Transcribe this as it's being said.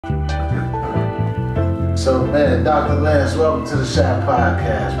So, man, Dr. Lance, welcome to the Shot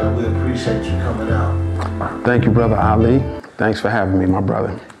Podcast, man. We appreciate you coming out. Thank you, Brother Ali. Thanks for having me, my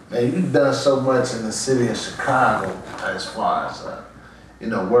brother. Man, you've done so much in the city of Chicago as far as,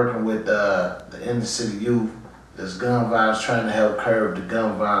 working with the inner city youth, there's gun violence, trying to help curb the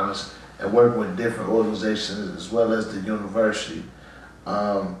gun violence, and working with different organizations as well as the university.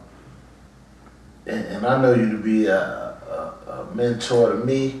 And I know you to be a mentor to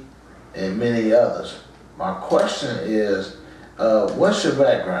me and many others. My question is, what's your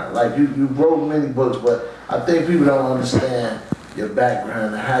background? Like you wrote many books, but I think people don't understand your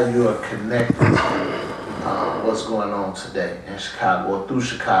background and how you are connected to what's going on today in Chicago or through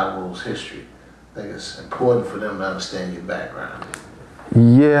Chicago's history. I think it's important for them to understand your background.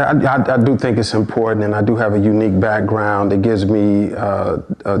 Yeah, I do think it's important, and I do have a unique background that gives me a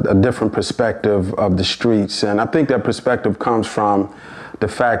different perspective of the streets. And I think that perspective comes from the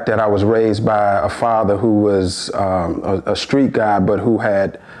fact that I was raised by a father who was a street guy, but who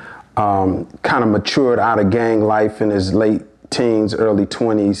had kind of matured out of gang life in his late teens, early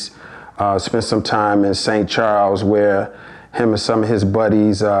 20s, spent some time in St. Charles where him and some of his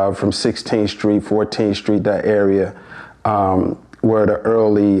buddies from 16th Street, 14th Street, that area, were the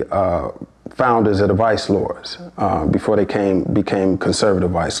early founders of the vice lords before they became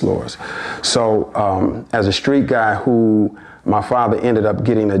conservative vice lords. So as a street guy who my father ended up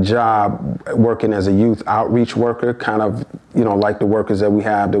getting a job working as a youth outreach worker, kind of, like the workers that we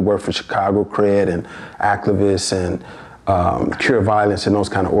have that work for Chicago Cred and Activists and Cure Violence and those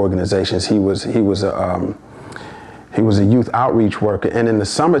kind of organizations. He was a youth outreach worker, and in the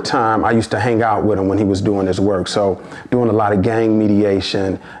summertime, I used to hang out with him when he was doing his work, so doing a lot of gang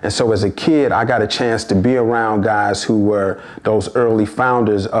mediation. And so as a kid, I got a chance to be around guys who were those early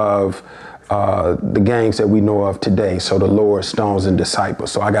founders of the gangs that we know of today, so the Lords, Stones, and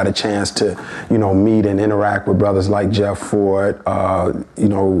Disciples. So I got a chance to, meet and interact with brothers like Jeff Ford,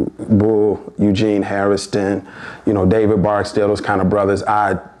 Bull, Eugene Harrison, David Barksdale, those kind of brothers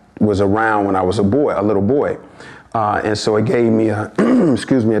I was around when I was a little boy. And so it gave me a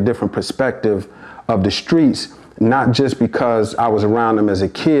different perspective of the streets, not just because I was around them as a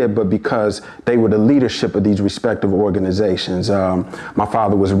kid, but because they were the leadership of these respective organizations. My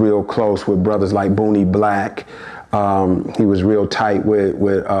father was real close with brothers like Booney Black. He was real tight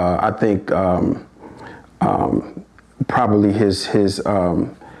with I think probably his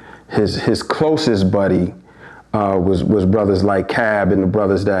closest buddy was brothers like Cab and the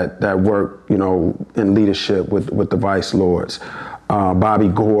brothers that work, in leadership with the vice lords. Bobby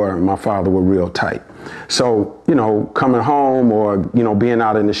Gore and my father were real tight. So, coming home or, being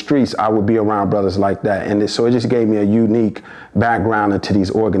out in the streets, I would be around brothers like that. And so it just gave me a unique background into these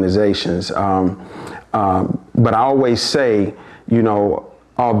organizations. But I always say,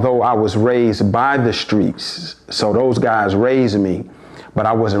 although I was raised by the streets, so those guys raised me, but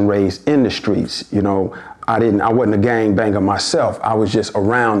I wasn't raised in the streets, I wasn't a gangbanger myself. I was just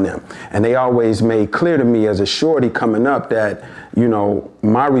around them. And they always made clear to me as a shorty coming up that,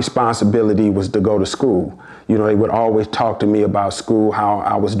 my responsibility was to go to school. They would always talk to me about school, how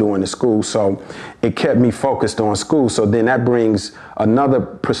I was doing in school. So it kept me focused on school. So then that brings another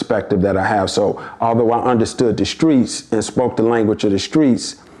perspective that I have. So although I understood the streets and spoke the language of the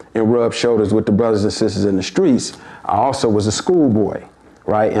streets and rubbed shoulders with the brothers and sisters in the streets, I also was a schoolboy.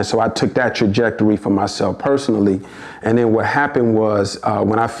 Right. And so I took that trajectory for myself personally. And then what happened was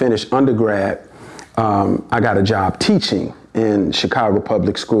when I finished undergrad, I got a job teaching in Chicago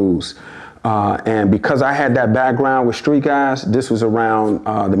public schools. And because I had that background with street guys, this was around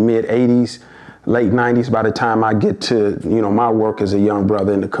the mid 80s, late 90s. By the time I get to, my work as a young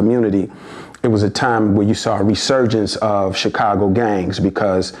brother in the community, it was a time where you saw a resurgence of Chicago gangs,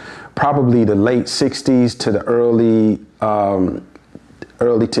 because probably the late 60s to the early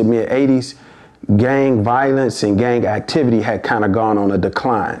to mid 80s, gang violence and gang activity had kind of gone on a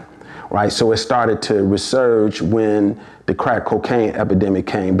decline, right? So it started to resurge when the crack cocaine epidemic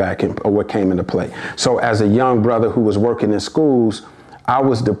came into play. So as a young brother who was working in schools, I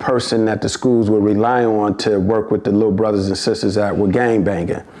was the person that the schools would rely on to work with the little brothers and sisters that were gang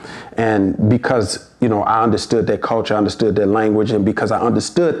banging. And because, I understood their culture, I understood their language, and because I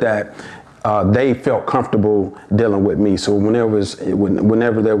understood that, they felt comfortable dealing with me. So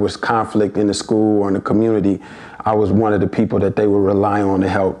whenever there was conflict in the school or in the community, I was one of the people that they would rely on to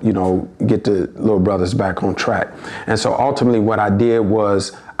help, get the little brothers back on track. And so ultimately what I did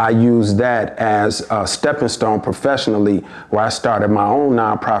was I used that as a stepping stone professionally, where I started my own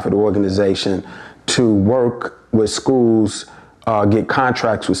nonprofit organization to work with schools, get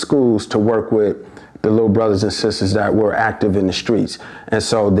contracts with schools to work with the little brothers and sisters that were active in the streets. And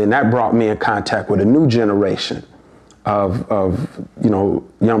so then that brought me in contact with a new generation of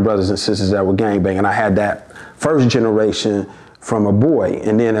young brothers and sisters that were gangbanging. I had that first generation from a boy,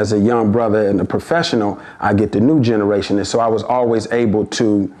 and then as a young brother and a professional, I get the new generation. And so I was always able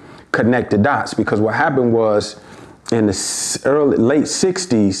to connect the dots, because what happened was in the late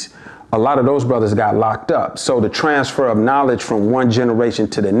 60s, a lot of those brothers got locked up. So the transfer of knowledge from one generation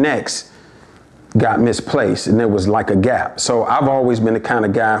to the next got misplaced, and there was like a gap. So I've always been the kind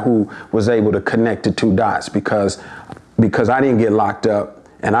of guy who was able to connect the two dots, because I didn't get locked up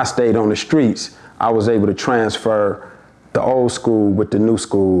and I stayed on the streets. I was able to transfer the old school with the new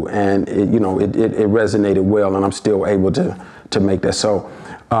school, and it resonated well, and I'm still able to make that. So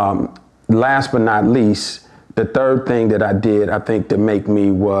last but not least, the third thing that I did, I think, to make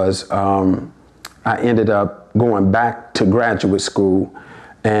me was I ended up going back to graduate school,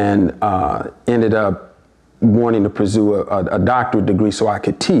 and ended up wanting to pursue a doctorate degree so I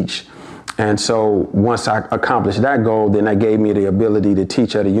could teach. And so once I accomplished that goal, then that gave me the ability to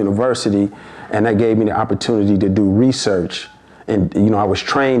teach at a university, and that gave me the opportunity to do research. And I was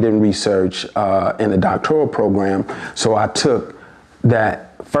trained in research in a doctoral program, so I took that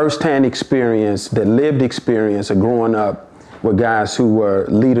firsthand experience, that lived experience of growing up with guys who were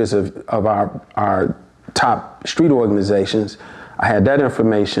leaders of our top street organizations. I had that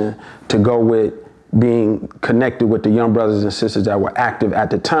information to go with being connected with the young brothers and sisters that were active at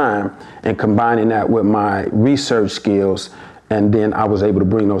the time, and combining that with my research skills. And then I was able to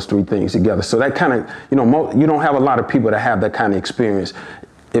bring those three things together. So that kind of, you don't have a lot of people that have that kind of experience.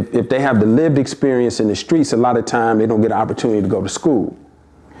 If they have the lived experience in the streets, a lot of time they don't get an opportunity to go to school.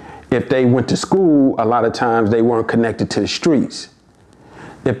 If they went to school, a lot of times they weren't connected to the streets.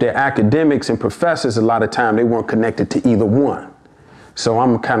 If they're academics and professors, a lot of time they weren't connected to either one. So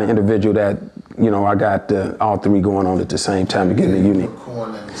I'm the kind of individual that, I got all three going on at the same time to get it unique.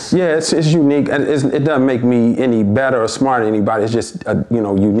 Yeah, it's unique. It doesn't make me any better or smarter than anybody. It's just,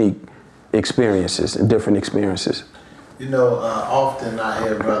 unique experiences and different experiences. Often I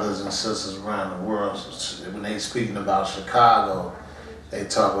hear brothers and sisters around the world, when they speaking about Chicago, they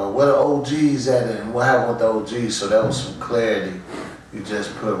talk about where the OGs at and what happened with the OGs. So that was some clarity you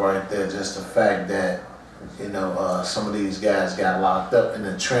just put right there. Just the fact that, some of these guys got locked up, and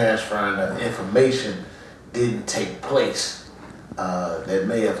the transferring of information didn't take place. That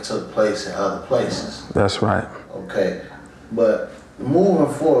may have took place in other places. That's right. Okay, but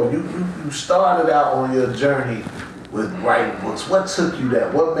moving forward, you started out on your journey with writing books. What took you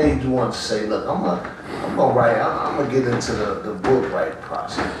there? What made you want to say, look, I'm gonna write. I'm gonna get into the book writing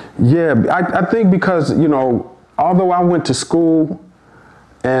process? Yeah, I think because although I went to school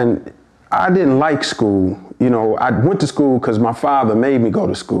and I didn't like school. I went to school because my father made me go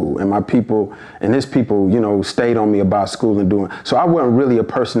to school, and his people, stayed on me about school and doing. So I wasn't really a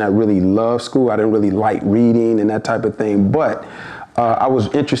person that really loved school. I didn't really like reading and that type of thing. But I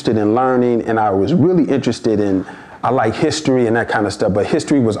was interested in learning, and I was really interested I like history and that kind of stuff. But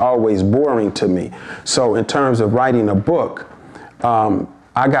history was always boring to me. So in terms of writing a book,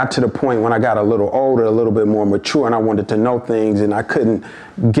 I got to the point when I got a little older, a little bit more mature, and I wanted to know things, and I couldn't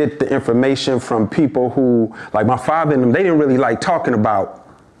get the information from people who, like my father and them, they didn't really like talking about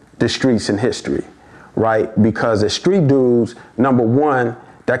the streets and history, right? Because as street dudes, number one,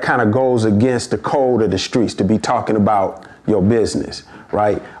 that kind of goes against the code of the streets to be talking about your business,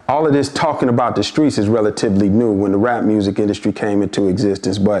 right? All of this talking about the streets is relatively new when the rap music industry came into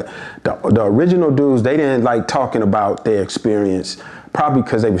existence, but the original dudes, they didn't like talking about their experience, probably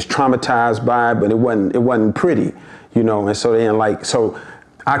because they was traumatized by it, but it wasn't pretty, and so they didn't like, so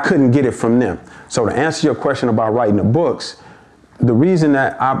I couldn't get it from them. So to answer your question about writing the books, the reason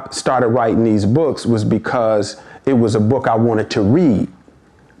that I started writing these books was because it was a book I wanted to read,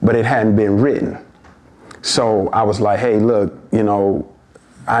 but it hadn't been written. So I was like, hey, look,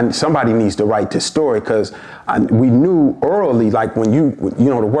 somebody needs to write this story, because we knew early, like when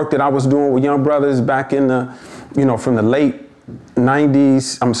the work that I was doing with young brothers back in the, from the late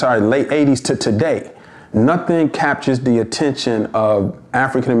 80s to today, nothing captures the attention of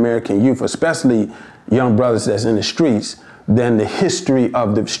African-American youth, especially young brothers that's in the streets, than the history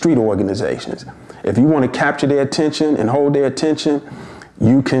of the street organizations. If you want to capture their attention and hold their attention,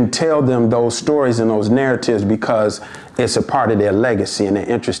 you can tell them those stories and those narratives because it's a part of their legacy and they're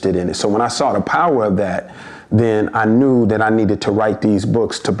interested in it. So when I saw the power of that, then I knew that I needed to write these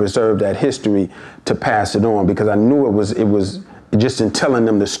books to preserve that history, to pass it on, because I knew it was just in telling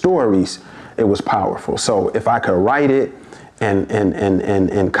them the stories, it was powerful. So if I could write it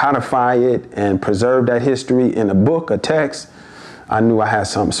and codify it and preserve that history in a book, a text, I knew I had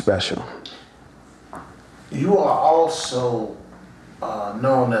something special. You are also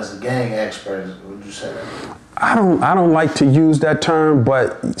known as a gang expert. Would you say that? I don't like to use that term,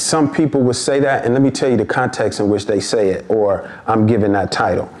 but some people would say that, and let me tell you the context in which they say it, or I'm given that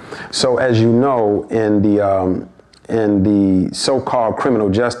title. So as you know, in the so-called criminal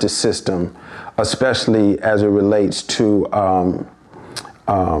justice system, especially as it relates to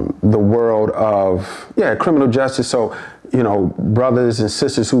the world of criminal justice. So, you know, brothers and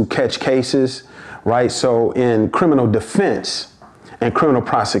sisters who catch cases, right? So in criminal defense and criminal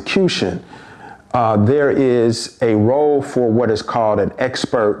prosecution, there is a role for what is called an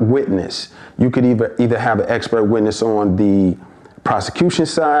expert witness. You could either have an expert witness on the prosecution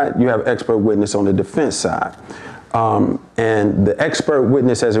side, you have an expert witness on the defense side. And the expert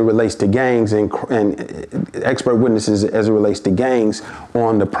witness as it relates to gangs and expert witnesses as it relates to gangs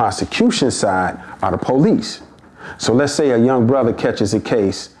on the prosecution side are the police. So let's say a young brother catches a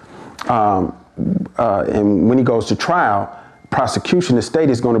case, and when he goes to trial, prosecution, the state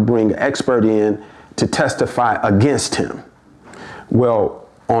is going to bring an expert in to testify against him. Well,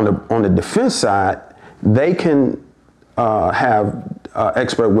 on the defense side, they can have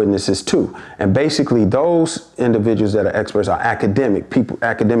expert witnesses too. And basically those individuals that are experts are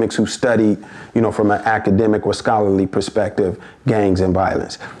academics who study, you know, from an academic or scholarly perspective, gangs and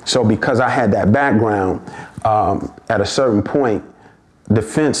violence. So because I had that background, at a certain point,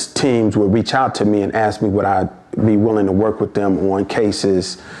 defense teams would reach out to me and ask me would I be willing to work with them on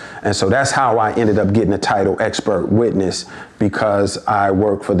cases. And so that's how I ended up getting the title expert witness, because I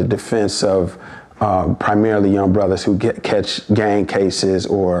work for the defense of primarily young brothers who catch gang cases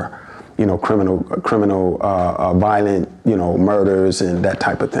or, you know, criminal violent, you know, murders and that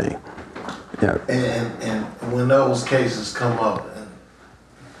type of thing. Yeah. And when those cases come up, and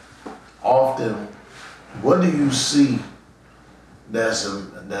often, what do you see that's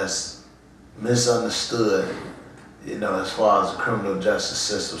misunderstood, you know, as far as the criminal justice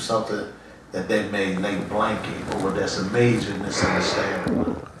system, something that they may lay blanket, or that's a major misunderstanding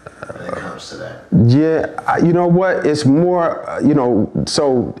when it comes to that? Yeah, you know what? It's more, you know,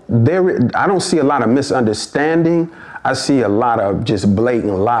 so I don't see a lot of misunderstanding. I see a lot of just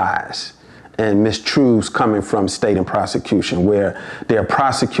blatant lies and mistruths coming from state and prosecution, where they're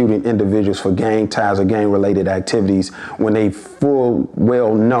prosecuting individuals for gang ties or gang related activities when they full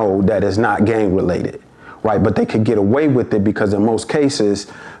well know that it's not gang related, right? But they could get away with it because in most cases,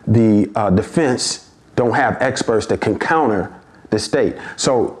 the defense don't have experts that can counter the state.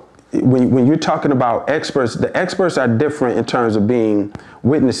 So when you're talking about experts, the experts are different in terms of being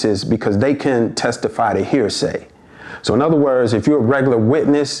witnesses because they can testify to hearsay. So in other words, if you're a regular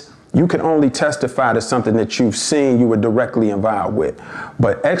witness, you can only testify to something that you've seen, you were directly involved with.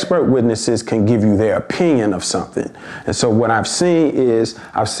 But expert witnesses can give you their opinion of something. And so what I've seen is,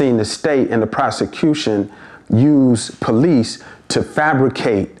 I've seen the state and the prosecution use police to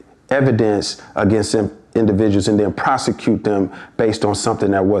fabricate evidence against individuals and then prosecute them based on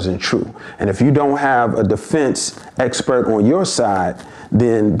something that wasn't true. And if you don't have a defense expert on your side,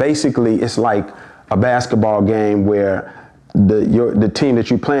 then basically it's like a basketball game where the team that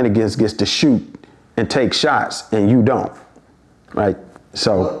you're playing against gets to shoot and take shots and you don't, right?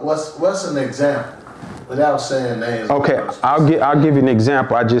 So what's an example without saying names? Okay, I'll give you an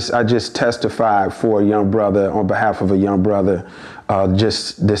example. I just testified for a young brother on behalf of a young brother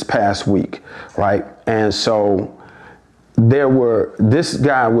just this past week, right? And so this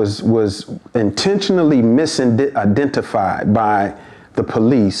guy was intentionally misidentified by the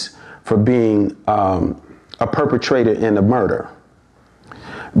police for being a perpetrator in a murder.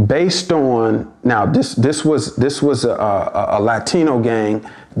 Based on, now this was a Latino gang.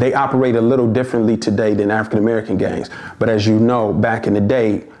 They operate a little differently today than African American gangs. But as you know, back in the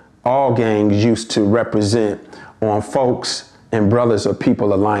day, all gangs used to represent on folks and brothers or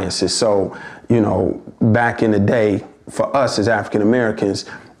people alliances. So, you know, back in the day, for us as African Americans,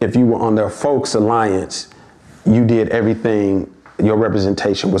 if you were on the folks alliance, you did everything. Your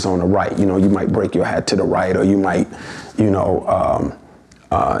representation was on the right. You know, you might break your hat to the right, or you might, you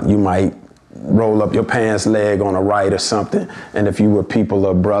might roll up your pants leg on the right or something. And if you were people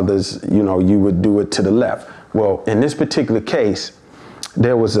or brothers, you know, you would do it to the left. Well, in this particular case,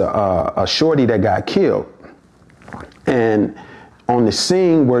 there was a shorty that got killed. And on the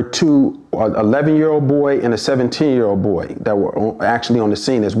scene were two, an 11-year-old boy and a 17-year-old boy that were actually on the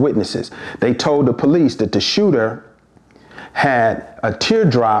scene as witnesses. They told the police that the shooter had a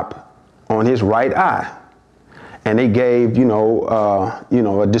teardrop on his right eye, and they gave,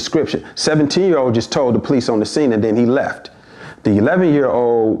 a description. 17-year-old just told the police on the scene, and then he left. The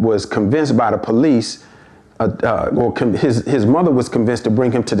 11-year-old was convinced by the police, his mother was convinced to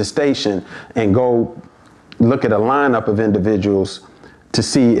bring him to the station and go look at a lineup of individuals to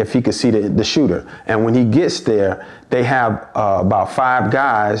see if he could see the shooter. And when he gets there, they have about 5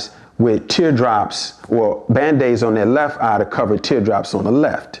 guys with teardrops or Band-Aids on their left eye to cover teardrops on the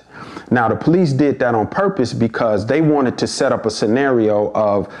left. Now, the police did that on purpose because they wanted to set up a scenario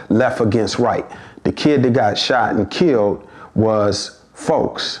of left against right. The kid that got shot and killed was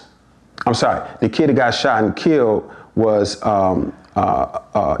Folks. I'm sorry, the kid that got shot and killed was, he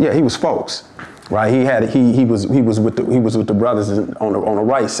was Folks, right? He was with the brothers on the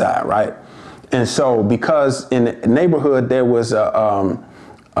right side, right? And so because in the neighborhood there was a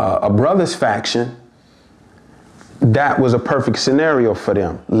brothers faction, that was a perfect scenario for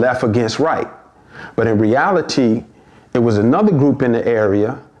them, left against right. But in reality, it was another group in the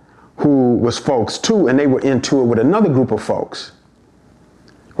area who was Folks too, and they were into it with another group of folks,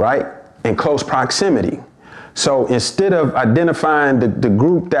 right? In close proximity. So instead of identifying the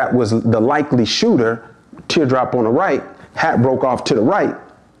group that was the likely shooter, teardrop on the right, hat broke off to the right,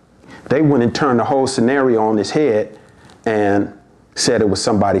 they went and turned the whole scenario on its head and said it was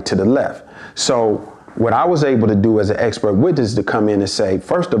somebody to the left. So what I was able to do as an expert witness to come in and say,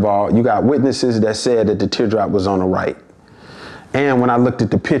 first of all, you got witnesses that said that the teardrop was on the right. And when I looked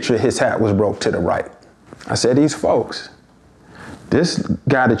at the picture, his hat was broke to the right. I said, these folks, this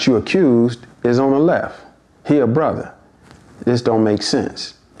guy that you accused is on the left. He a brother. This don't make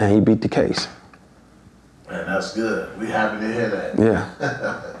sense. And he beat the case. Man, that's good. We happy to hear that. Yeah.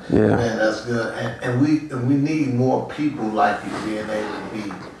 Yeah. Man, that's good. And we need more people like you being able to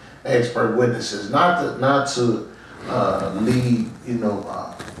be expert witnesses, not to lead, we don't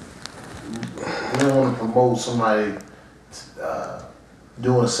want to promote somebody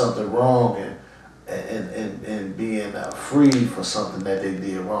doing something wrong and being free for something that they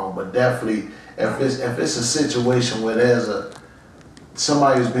did wrong. But definitely, if it's a situation where there's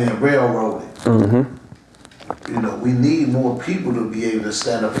somebody's being railroaded, we need more people to be able to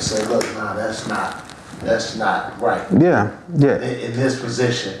stand up and say, look, nah, that's not right. Yeah, yeah. In this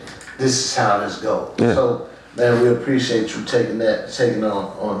position, this is how this goes. Yeah. So, man, we appreciate you taking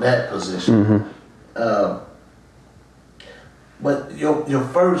on that position. But your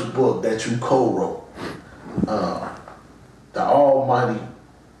first book that you co-wrote, The Almighty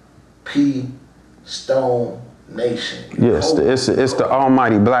P. Stone Nation. Yes, it's the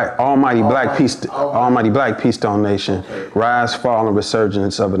Almighty Black P. Stone Nation. Okay. Rise, Fall, and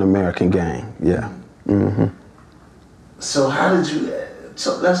Resurgence of an American Gang. Yeah. So how did you?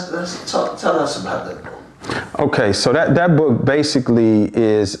 So tell us about that book. Okay, so that book basically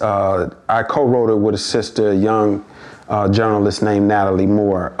is I co-wrote it with a sister, a young journalist named Natalie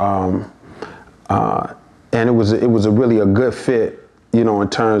Moore, and it was a really a good fit, in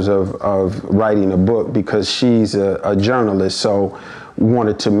terms of writing a book, because she's a journalist, so we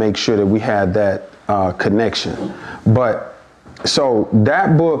wanted to make sure that we had that connection. But so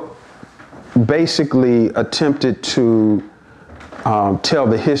that book basically attempted to tell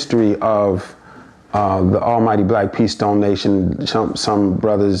the history of the Almighty Black P. Stone Nation. Some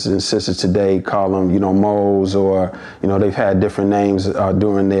brothers and sisters today call them, Moes, or, they've had different names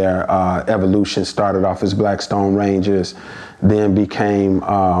during their evolution. Started off as Black Stone Rangers, then became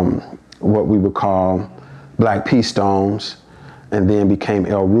what we would call Black P. Stones, and then became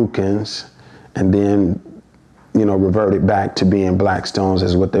El Rukins, and then reverted back to being Black Stones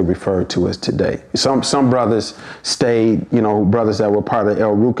as what they refer to as today. Some brothers stayed, brothers that were part of the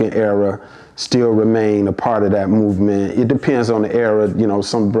El Rukin era still remain a part of that movement. It depends on the era.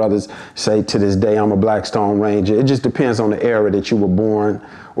 Some brothers say to this day, I'm a Black Stone Ranger. It just depends on the era that you were born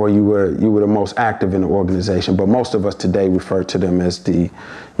or you were the most active in the organization. But most of us today refer to them as the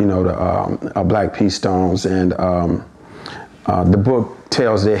Black P. Stones. And the book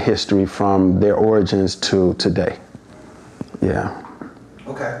tells their history from their origins to today. Yeah.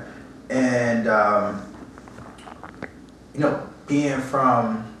 Okay. And, being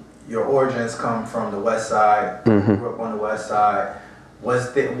from your origins come from the West Side, you grew up on the West Side,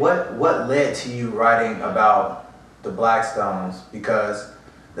 what led to you writing about the Black Stones? Because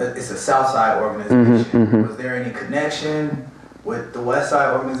it's a South Side organization. Was there any connection with the West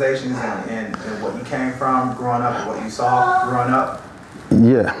Side organizations and what you came from growing up and what you saw growing up?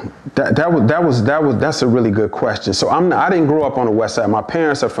 Yeah, that's a really good question. So I didn't grow up on the West Side. My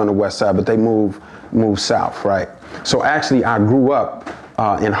parents are from the West Side, but they moved south, right? So actually, I grew up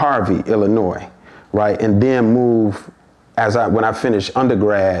in Harvey, Illinois, right, and then moved when I finished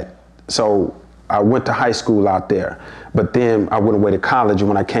undergrad. So I went to high school out there, but then I went away to college. And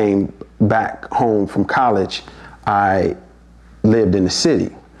when I came back home from college, I lived in the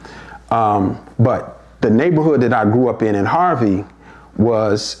city. But the neighborhood that I grew up in Harvey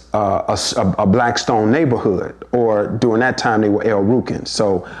was a Blackstone neighborhood, or during that time they were El Rukins.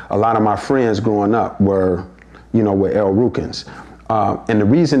 So a lot of my friends growing up were El Rukins. And the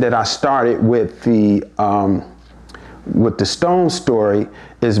reason that I started with the Stone story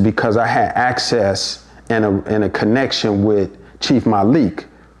is because I had access and a connection with Chief Malik,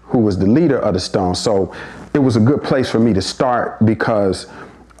 who was the leader of the Stone. So it was a good place for me to start, because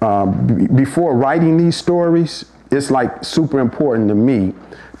before writing these stories, it's like super important to me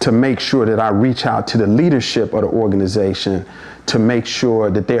to make sure that I reach out to the leadership of the organization to make sure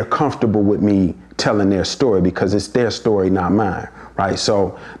that they're comfortable with me telling their story, because it's their story, not mine, right?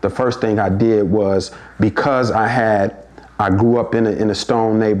 So the first thing I did was, because I grew up in a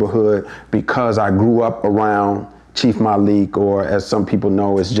Stone neighborhood, because I grew up around Chief Malik, or as some people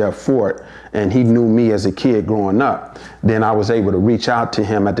know as Jeff Fort, and he knew me as a kid growing up, then I was able to reach out to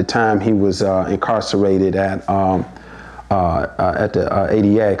him. At the time, he was incarcerated at the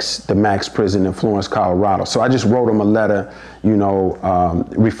ADX, the Max Prison in Florence, Colorado. So I just wrote him a letter,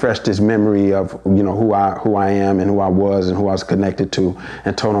 refreshed his memory of who I am and who I was and who I was connected to,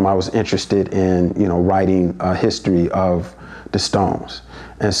 and told him I was interested in writing a history of the Stones.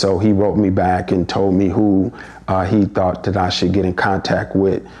 And so he wrote me back and told me who he thought that I should get in contact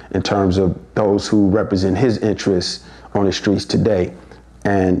with in terms of those who represent his interests on the streets today.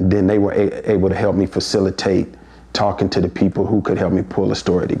 And then they were able to help me facilitate talking to the people who could help me pull a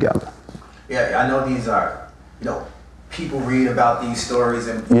story together. Yeah, I know these are, people read about these stories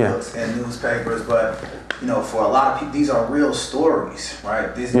in books and newspapers, but for a lot of people, these are real stories,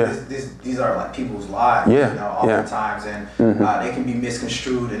 right? These are like people's lives, oftentimes, and they can be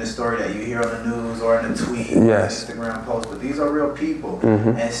misconstrued in a story that you hear on the news or in a tweet, or an Instagram post, but these are real people.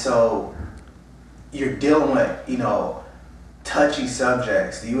 And so you're dealing with, touchy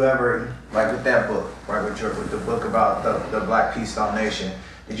subjects. Do you ever, like with that book, right, with the book about the Black Peace Stone Nation,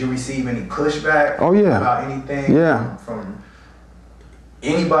 did you receive any pushback about anything from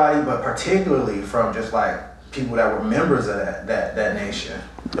anybody, but particularly from just like people that were members of that nation?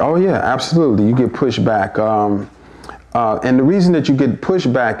 Oh yeah, absolutely. You get pushback. And the reason that you get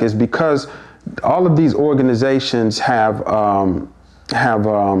pushback is because all of these organizations have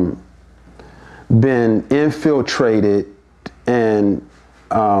been infiltrated and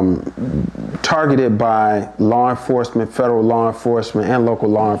targeted by law enforcement, federal law enforcement, and local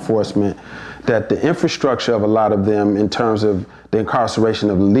law enforcement, that the infrastructure of a lot of them in terms of the incarceration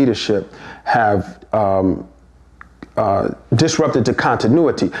of the leadership have disrupted the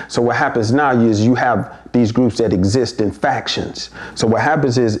continuity. So what happens now is you have these groups that exist in factions. So what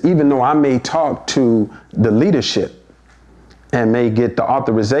happens is, even though I may talk to the leadership and may get the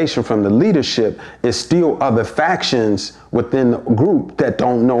authorization from the leadership, it's still other factions within the group that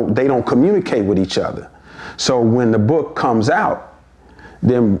they don't communicate with each other. So when the book comes out,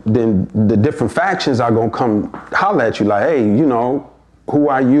 then the different factions are gonna come holler at you like, hey, who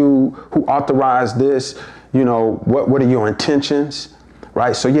are you? Who authorized this? What are your intentions?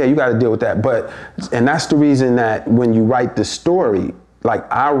 Right? So yeah, you gotta deal with that. And that's the reason that when you write the story, like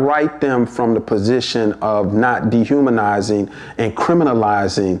I write them from the position of not dehumanizing and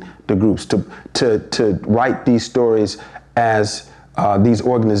criminalizing the groups, to write these stories as these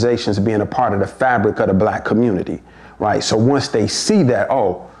organizations being a part of the fabric of the Black community, right? So once they see that,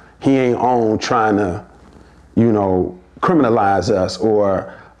 oh, he ain't on trying to, criminalize us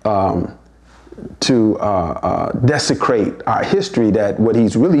or to desecrate our history, that what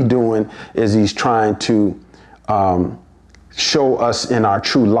he's really doing is he's trying to show us in our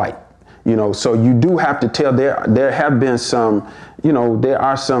true light, so you do have to tell, there have been some, there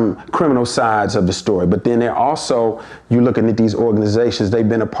are some criminal sides of the story, but then there also, you're looking at these organizations, they've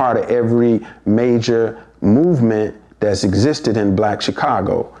been a part of every major movement that's existed in Black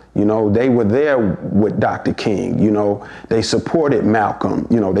Chicago. They were there with Dr. King, they supported Malcolm,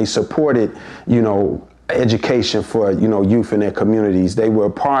 they supported, education for, youth in their communities. They were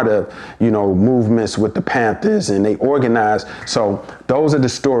a part of, movements with the Panthers, and they organized. So those are the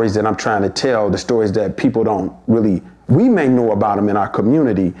stories that I'm trying to tell, the stories that people don't really, we may know about them in our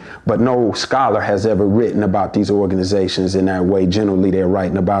community, but no scholar has ever written about these organizations in that way. Generally, they're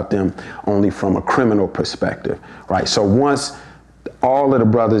writing about them only from a criminal perspective, right? So once all of the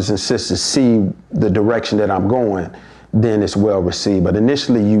brothers and sisters see the direction that I'm going, then it's well received. But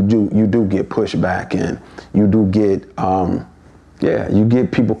initially you do get pushback, and you do get, you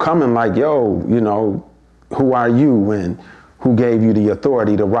get people coming like, yo, who are you and who gave you the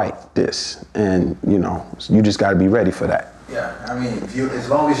authority to write this? And, you just got to be ready for that. Yeah, I mean, as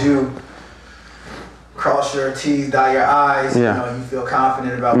long as you cross cross your T's, dot your I's. Yeah. You know, you feel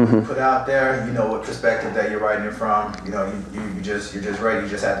confident about what you put out there. You know what perspective that you're writing it from. You know, you're just ready. You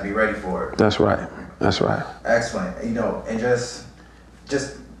just have to be ready for it. That's right. That's right. Excellent. You know, and just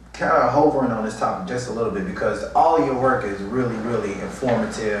kind of hovering on this topic just a little bit, because all of your work is really, really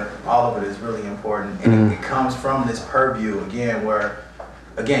informative. All of it is really important, and it comes from this purview again, where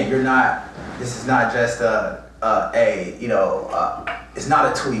again you're not. This is not just it's not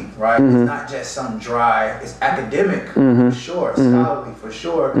a tweet, right? It's not just some dry. It's academic for sure, scholarly for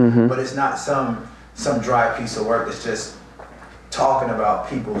sure, but it's not some dry piece of work. It's just talking about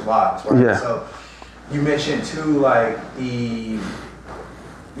people's lives, right? Yeah. So you mentioned too, like you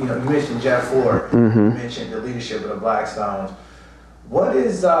mentioned Jeff Ford. You mentioned the leadership of the Blackstones. What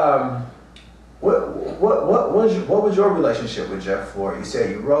is what was your relationship with Jeff Ford? You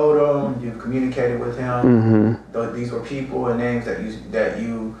said you wrote him, you communicated with him. These were people and names that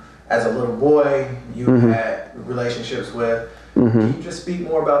you as a little boy you had relationships with. Can you just speak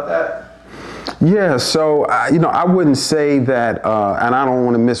more about that? Yeah, so I wouldn't say that, and I don't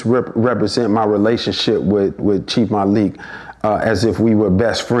want to misrepresent my relationship with Chief Malik as if we were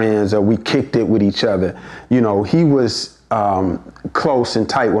best friends or we kicked it with each other. You know, he was close and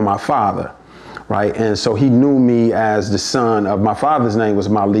tight with my father, right? And so he knew me as the son of my father's name was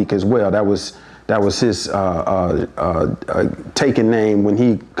Malik as well. That was his taken name when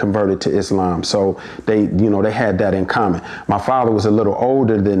he converted to Islam. So they had that in common. My father was a little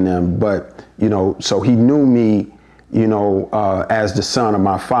older than them, but so he knew me, as the son of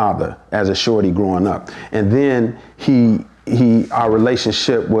my father, as a shorty growing up. And then our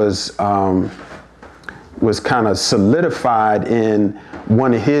relationship was kind of solidified in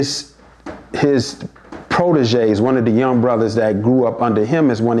one of his proteges, one of the young brothers that grew up under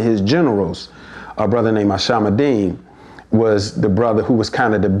him as one of his generals, a brother named Ashamuddin, was the brother who was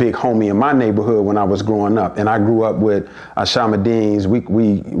kind of the big homie in my neighborhood when I was growing up. And I grew up with Ashamuddin's,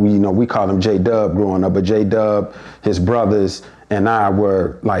 we called him J-Dub growing up, but J-Dub, his brothers, and I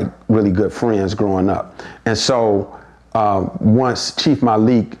were like really good friends growing up. And so once Chief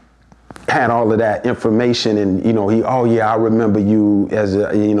Malik had all of that information and, I remember you as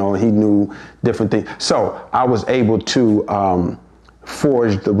he knew different things. So I was able to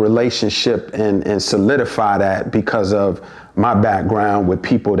forge the relationship and solidify that because of my background with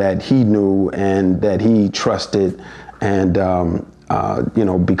people that he knew and that he trusted. And,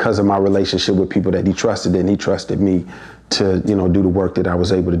 because of my relationship with people that he trusted, and he trusted me to, do the work that I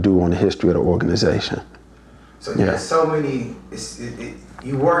was able to do on the history of the organization. So there's so many,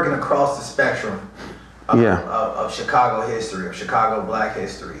 you working across the spectrum of Chicago history, of Chicago Black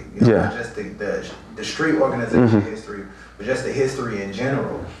history, not just the street organization history, but just the history in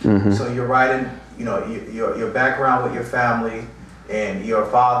general. So you're writing, your background with your family and your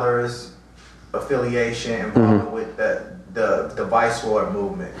father's affiliation involvement with the Viceroy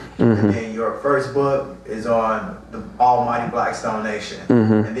movement. And then your first book is on the Almighty Blackstone Nation.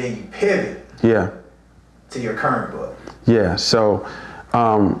 And then you pivot to your current book. Yeah, so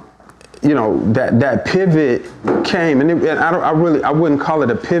that pivot came, and I wouldn't call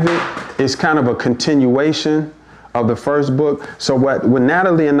it a pivot. It's kind of a continuation of the first book. So when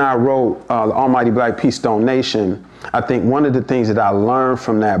Natalie and I wrote the Almighty Black Peace Stone Nation, I think one of the things that I learned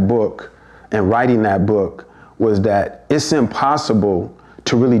from that book and writing that book was that it's impossible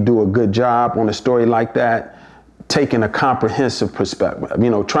to really do a good job on a story like that, taking a comprehensive perspective,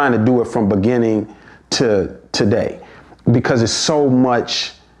 trying to do it from beginning to today, because it's so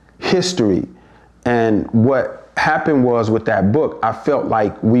much history. And what happened was with that book, I felt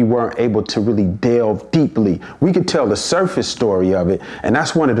like we weren't able to really delve deeply. We could tell the surface story of it, and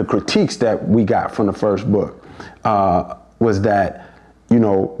that's one of the critiques that we got from the first book, was that,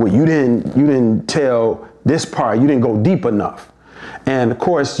 well, you didn't tell this part, you didn't go deep enough. And of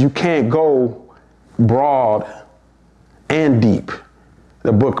course, you can't go broad and deep.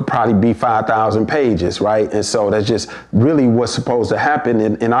 The book could probably be 5,000 pages, right? And so that's just really what's supposed to happen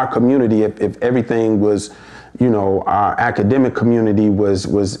in our community. If everything was, our academic community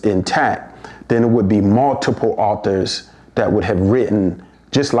was intact, then it would be multiple authors that would have written,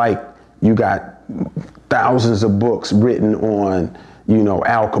 just like you got thousands of books written on,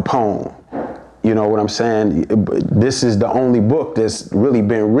 Al Capone. You know what I'm saying? This is the only book that's really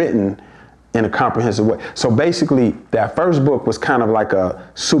been written in a comprehensive way. So basically, that first book was kind of like a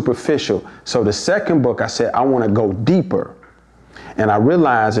superficial. So the second book, I said, I want to go deeper. And I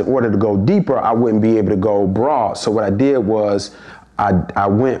realized in order to go deeper, I wouldn't be able to go broad. So what I did was I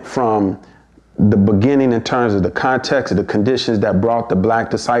went from the beginning in terms of the context of the conditions that brought the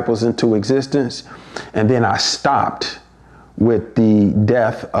Black disciples into existence. And then I stopped with the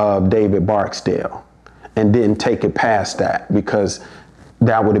death of David Barksdale. and didn't take it past that, because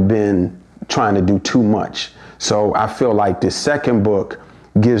that would have been trying to do too much. So I feel like this second book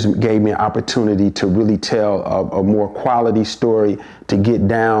gave me an opportunity to really tell a more quality story, to get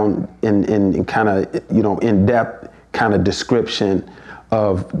down in kind of, you know, in-depth kind of description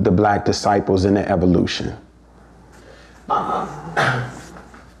of the Black disciples and their evolution.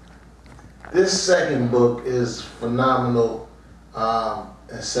 This second book is phenomenal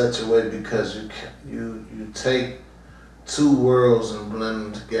in such a way because you take two worlds and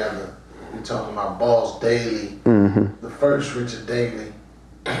blend them together. You're talking about Boss Daley, the first Richard Daley,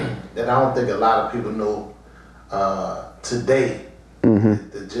 that I don't think a lot of people know today.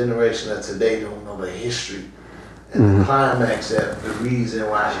 The generation of today don't know the history and the climax, that the reason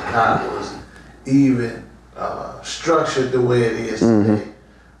why Chicago was even structured the way it is today,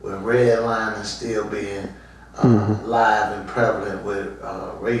 with redlining still being live and prevalent, with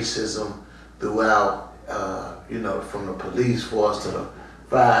racism throughout, you know, from the police force to the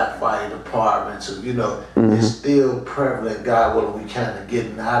firefighting department to, you know, it's still prevalent. God willing, we kind of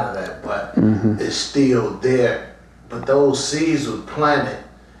getting out of that, but it's still there. But those seeds were planted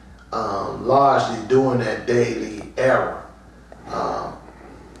largely during that Daley era,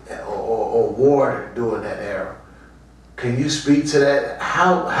 or watered during that era. Can you speak to that?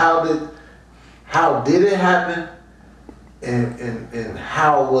 How did it happen, and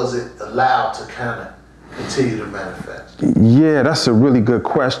how was it allowed to kind of continue to manifest? Yeah, that's a really good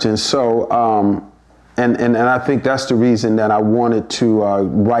question. So, and I think that's the reason that I wanted to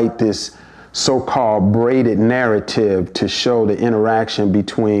write this so-called braided narrative, to show the interaction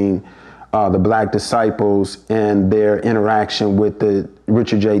between the Black disciples and their interaction with the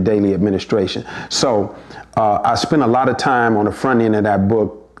Richard J. Daley administration. So I spent a lot of time on the front end of that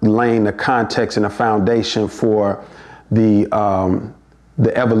book laying the context and the foundation for the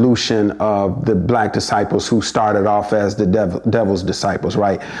evolution of the Black disciples, who started off as the devil's disciples,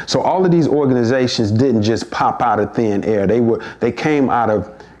 right? So all of these organizations didn't just pop out of thin air. They came out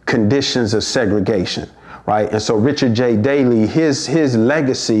of conditions of segregation, right? And so Richard J. Daley, his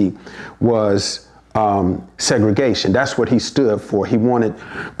legacy was segregation. That's what he stood for. He wanted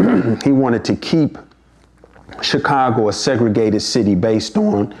to keep Chicago a segregated city based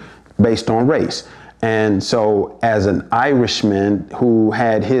on race. And so, as an Irishman who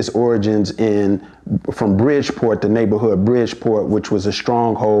had his origins from Bridgeport, the neighborhood Bridgeport, which was a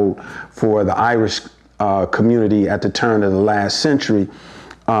stronghold for the Irish community at the turn of the last century,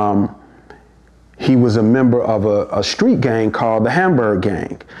 he was a member of a street gang called the Hamburg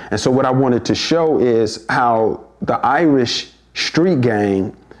Gang. And so what I wanted to show is how the Irish street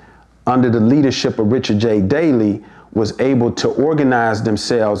gang, under the leadership of Richard J. Daley, was able to organize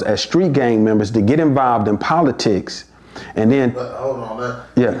themselves as street gang members to get involved in politics. And then, but hold on, man.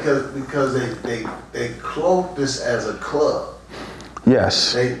 Yeah. Because they cloaked this as a club.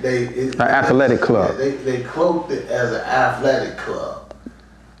 Yes. An athletic club. They cloaked it as an athletic club.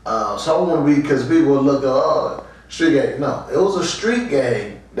 So I want to be, because people will look at, street gang. No, it was a street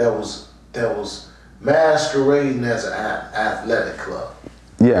gang that was masquerading as an athletic club.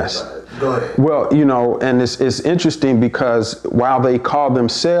 Yes. Go ahead. Well, you know, and it's interesting because while they call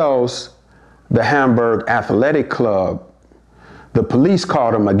themselves the Hamburg Athletic Club, the police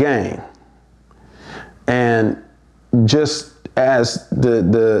called them a gang. And just as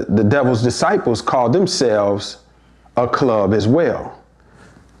the devil's disciples called themselves a club as well,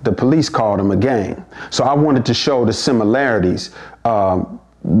 the police called them a gang. So I wanted to show the similarities.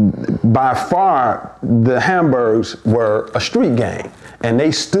 By far, the Hamburgs were a street gang, and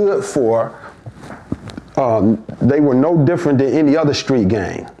they stood for, they were no different than any other street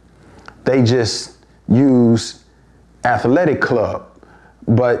gang. They just used athletic club,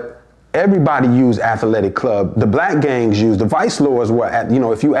 but everybody used athletic club. The black gangs used, the vice lords were,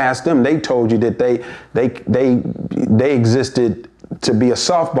 if you ask them, they told you that they existed to be a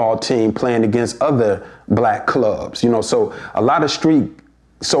softball team playing against other black clubs. So a lot of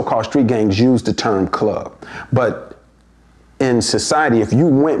so-called street gangs use the term club. But in society, if you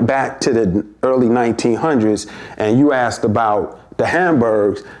went back to the early 1900s and you asked about the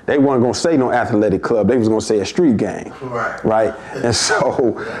Hamburgs, they weren't going to say no athletic club. They was going to say a street gang. Right. And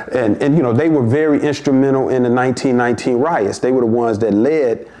so, and they were very instrumental in the 1919 riots. They were the ones that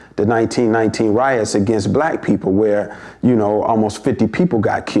led the 1919 riots against black people, where, almost 50 people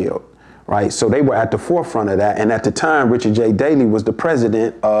got killed. Right. So they were at the forefront of that. And at the time, Richard J. Daley was the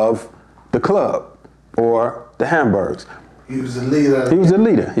president of the club, or the Hamburgs. He was the leader. He was the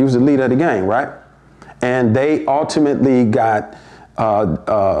leader. He was the leader of the gang, right? And they ultimately got,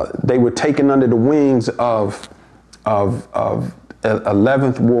 they were taken under the wings of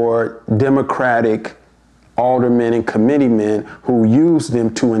 11th Ward Democratic aldermen and committeemen who used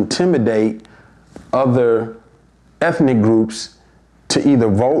them to intimidate other ethnic groups to either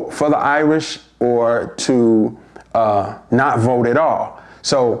vote for the Irish or to not vote at all.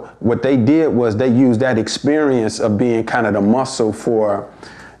 So what they did was they used that experience of being kind of the muscle for,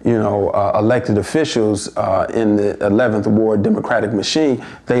 elected officials in the 11th Ward Democratic machine.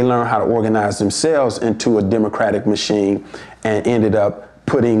 They learned how to organize themselves into a democratic machine and ended up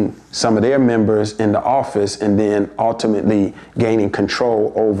putting some of their members in the office and then ultimately gaining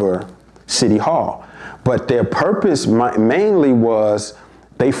control over City Hall. But their purpose mainly was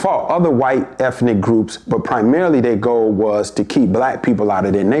they fought other white ethnic groups, but primarily their goal was to keep black people out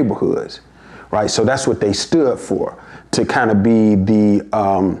of their neighborhoods, right? So that's what they stood for, to kind of be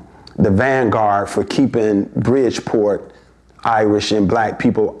the vanguard for keeping Bridgeport Irish and black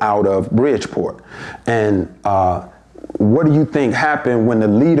people out of Bridgeport. And what do you think happened when the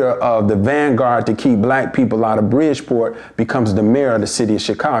leader of the vanguard to keep black people out of Bridgeport becomes the mayor of the city of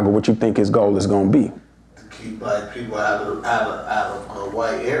Chicago? What you think his goal is going to be? To keep black people out of a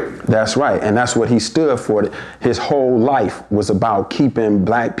white area. That's right, and that's what he stood for. His whole life was about keeping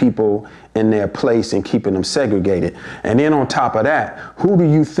black people in their place and keeping them segregated. And then on top of that, who do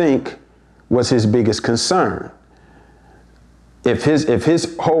you think was his biggest concern? If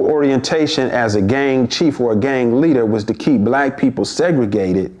his whole orientation as a gang chief or a gang leader was to keep black people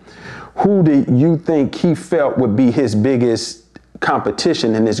segregated, who do you think he felt would be his biggest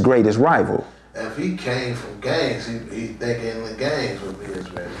competition and his greatest rival? If he came from gangs, he thinking the gangs would be his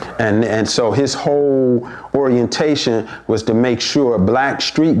greatest rival. And so his whole orientation was to make sure black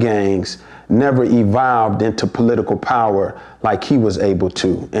street gangs never evolved into political power like he was able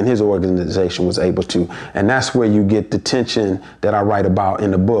to, and his organization was able to. And that's where you get the tension that I write about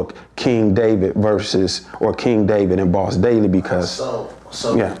in the book, King David and Boss Daley, because...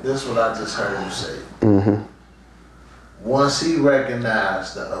 So yeah. This is what I just heard you say. Mm-hmm. Once he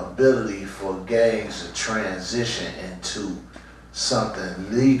recognized the ability for gangs to transition into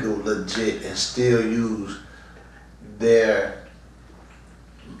something legal, legit, and still use the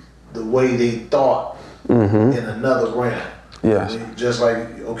way they thought in another realm. Yes. Just like,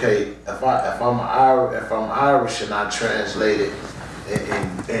 okay, if I'm Irish and I translate it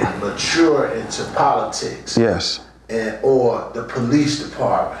and mature into politics. Yes. Or the police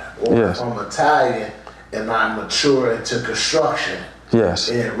department. Or yes. if I'm Italian and I mature into construction. Yes.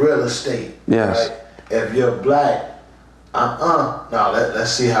 And real estate. Yes. Right? If you're black, now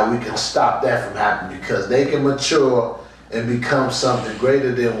let's see how we can stop that from happening, because they can mature and become something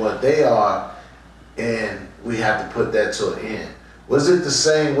greater than what they are, and we have to put that to an end. Was it the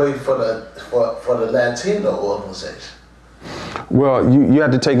same way for the Latino organization? Well, you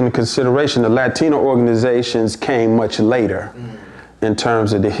have to take into consideration the Latino organizations came much later in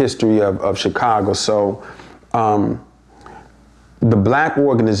terms of the history of Chicago. So the black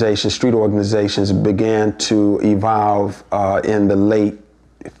organizations, street organizations, began to evolve in the late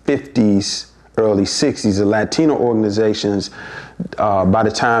 50s, early 60s. The Latino organizations, by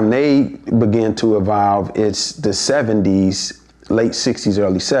the time they began to evolve, it's the 70s, late 60s,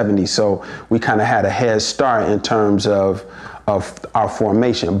 early 70s. So we kind of had a head start in terms of our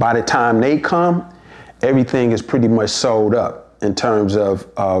formation. By the time they come, everything is pretty much sold up in terms of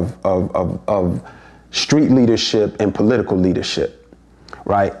street leadership and political leadership,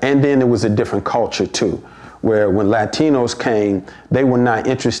 right? And then there was a different culture too, where when Latinos came, they were not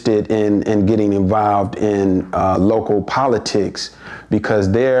interested in getting involved in local politics, because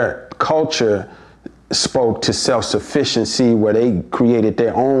their culture spoke to self-sufficiency, where they created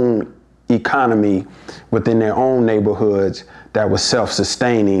their own economy within their own neighborhoods that was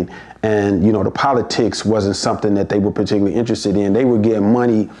self-sustaining. And, the politics wasn't something that they were particularly interested in. They were getting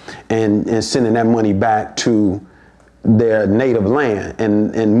money and sending that money back to their native land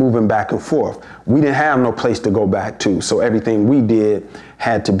and moving back and forth. We didn't have no place to go back to. So everything we did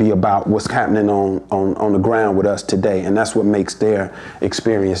had to be about what's happening on the ground with us today. And that's what makes their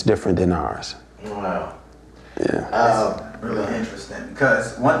experience different than ours. Wow. Yeah. That's really interesting,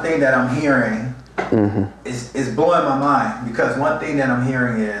 because one thing that I'm hearing is blowing my mind, because one thing that I'm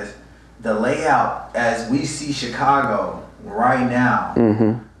hearing is the layout as we see Chicago right now,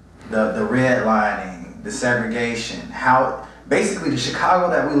 the redlining, the segregation, how basically the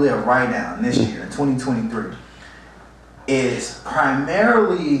Chicago that we live right now in this year, 2023, is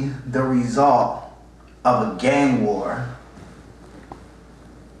primarily the result of a gang war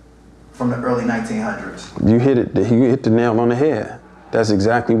from the early 1900s. You hit the nail on the head. That's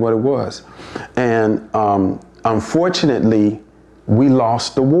exactly what it was. And unfortunately, we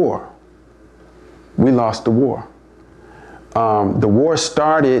lost the war. We lost the war. The war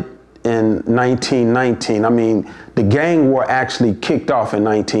started in 1919. I mean, the gang war actually kicked off in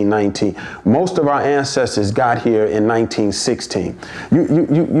 1919. Most of our ancestors got here in 1916.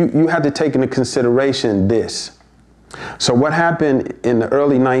 You have to take into consideration this. So what happened in the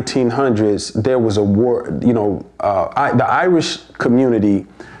early 1900s, there was a war, you know, the Irish community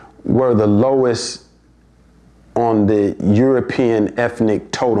were the lowest on the European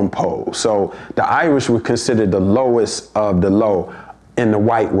ethnic totem pole. So the Irish were considered the lowest of the low in the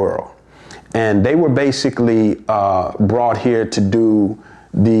white world. And they were basically brought here to do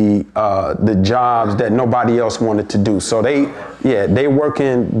the jobs that nobody else wanted to do. So they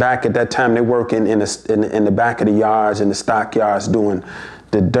working back at that time, they working in the back of the yards, in the stockyards, doing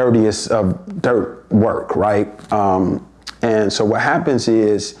the dirtiest of dirt work, right? And so what happens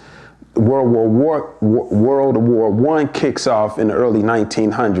is World War I kicks off in the early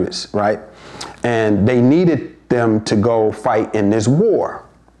 1900s, right? And they needed them to go fight in this war,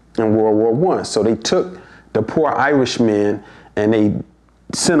 in World War I. So they took the poor Irishmen and they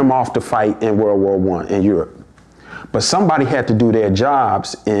sent them off to fight in World War I in Europe. But somebody had to do their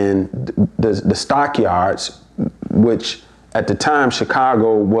jobs in the stockyards, which at the time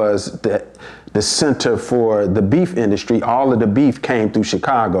Chicago was the center for the beef industry. All of the beef came through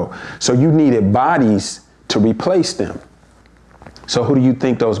Chicago. So you needed bodies to replace them. So who do you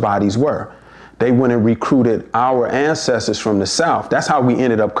think those bodies were? They went and recruited our ancestors from the South. That's how we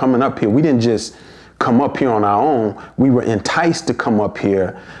ended up coming up here. We didn't just come up here on our own. We were enticed to come up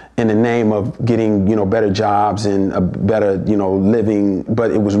here in the name of getting, you know, better jobs and a better, you know, living.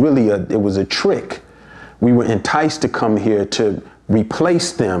 But it was really it was a trick. We were enticed to come here to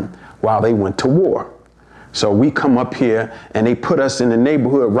replace them while they went to war. So we come up here and they put us in the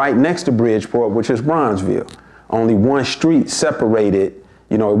neighborhood right next to Bridgeport, which is Bronzeville. Only one street separated.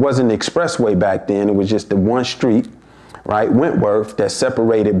 You know, it wasn't an expressway back then. It was just the one street, right, Wentworth, that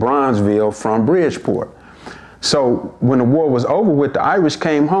separated Bronzeville from Bridgeport. So when the war was over with, the Irish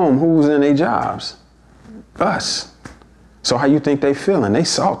came home. Who was in their jobs? Us. So how you think they feeling? They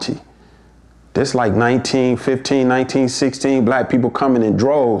salty. This like 1915, 1916, black people coming in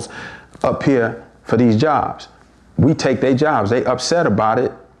droves up here for these jobs. We take their jobs. They upset about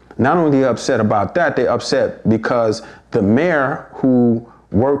it. Not only upset about that, they upset because the mayor who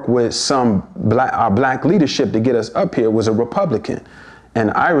worked with our black leadership to get us up here was a Republican, and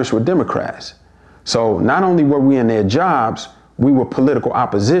the Irish were Democrats. So not only were we in their jobs, we were political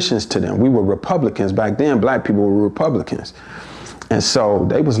oppositions to them. We were Republicans. Back then, black people were Republicans. And so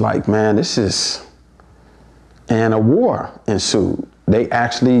they was like, man, this is, and a war ensued. They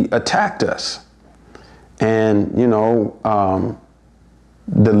actually attacked us. And, you know,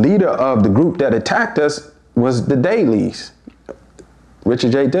 the leader of the group that attacked us was the Daleys,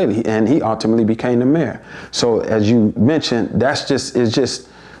 Richard J. Daley, and he ultimately became the mayor. So as you mentioned, it's just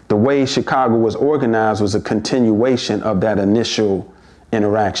the way Chicago was organized was a continuation of that initial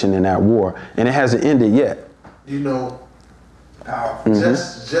interaction in that war. And it hasn't ended yet. You know,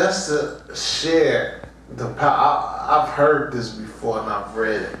 just to share the power, I've heard this before and I've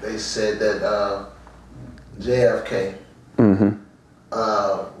read it. They said that JFK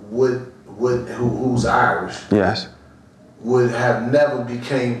who's Irish, yes, would have never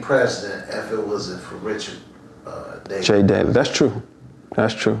became president if it wasn't for Richard Daley. J. Daley. That's true.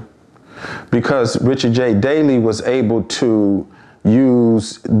 That's true. Because Richard J. Daley was able to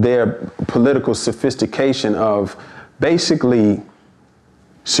use their political sophistication of basically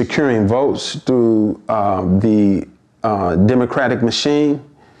securing votes through the Democratic machine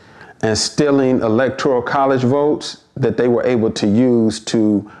and stealing electoral college votes that they were able to use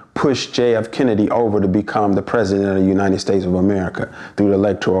to push J.F. Kennedy over to become the president of the United States of America through the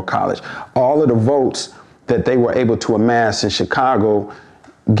electoral college. All of the votes that they were able to amass in Chicago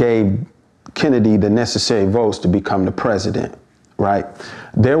gave Kennedy the necessary votes to become the president, right?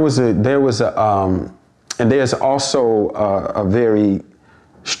 And there's also a very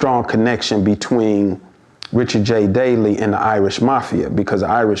strong connection between Richard J. Daley and the Irish Mafia, because the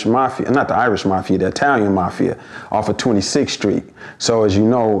Irish Mafia, not the Irish Mafia, the Italian Mafia off of 26th Street. So as you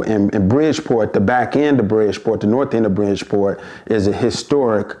know, in Bridgeport, the back end of Bridgeport, the north end of Bridgeport is a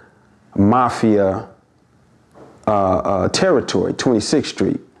historic Mafia territory, 26th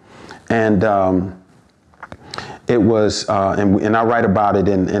Street. And it was, and I write about it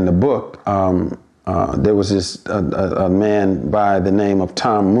in the book, there was a man by the name of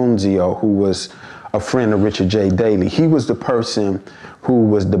Tom Munzio who was a friend of Richard J. Daley. He was the person who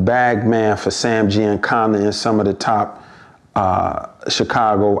was the bag man for Sam Giancana and some of the top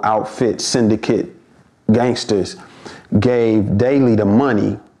Chicago outfit syndicate gangsters, gave Daley the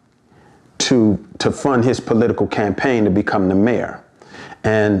money to fund his political campaign to become the mayor.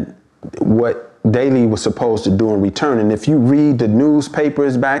 And what Daley was supposed to do in return. And if you read the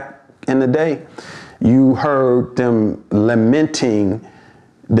newspapers back in the day, you heard them lamenting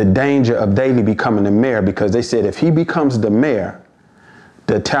the danger of Daley becoming the mayor, because they said if he becomes the mayor,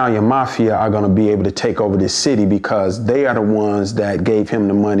 the Italian mafia are going to be able to take over this city because they are the ones that gave him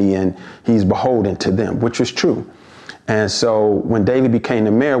the money and he's beholden to them, which was true. And so when Daley became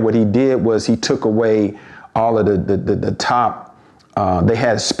the mayor, what he did was he took away all of the top, they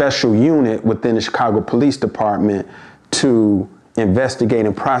had a special unit within the Chicago Police Department to investigate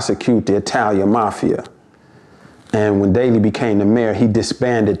and prosecute the Italian mafia. And when Daley became the mayor, he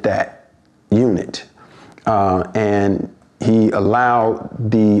disbanded that unit. And he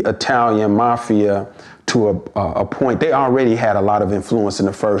allowed the Italian mafia to appoint. They already had a lot of influence in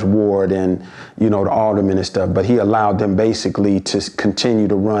the first ward and, you know, the aldermen and stuff, but he allowed them basically to continue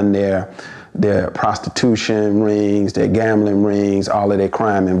to run their prostitution rings, their gambling rings, all of their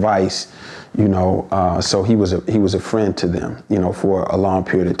crime and vice, you know. So he was a friend to them, you know, for a long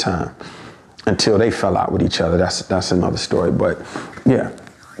period of time until they fell out with each other. That's another story. But yeah,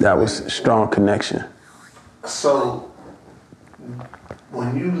 that was a strong connection. So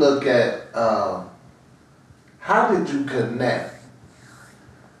when you look at how did you connect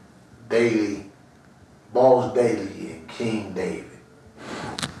Daley, Boss Daley, and King David?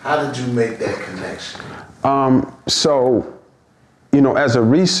 How did you make that connection? So, you know, as a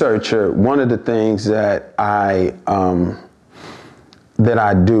researcher, one of the things that I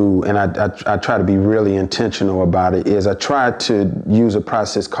do, and I try to be really intentional about it, is I try to use a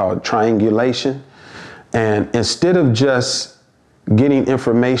process called triangulation. And instead of just getting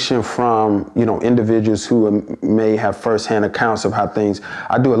information from, you know, individuals who may have firsthand accounts of how things,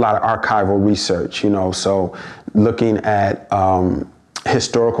 I do a lot of archival research, you know, so looking at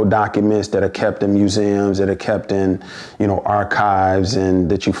historical documents that are kept in museums, that are kept in, you know, archives, and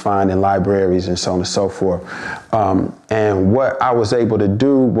that you find in libraries and so on and so forth. And what I was able to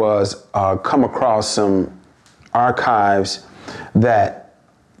do was come across some archives that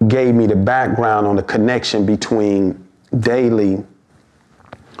gave me the background on the connection between Daley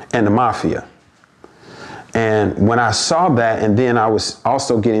and the mafia. And when I saw that, and then I was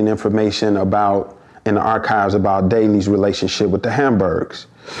also getting information about, in the archives, about Daley's relationship with the Hamburgs,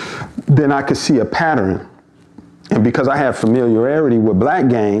 then I could see a pattern. And because I had familiarity with black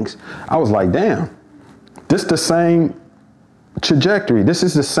gangs, I was like, damn, this is the same trajectory. This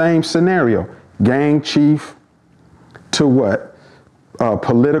is the same scenario. Gang chief to what?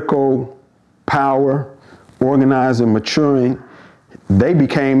 Political power, organizing, maturing. They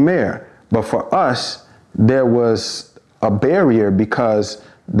became mayor. But for us, there was a barrier because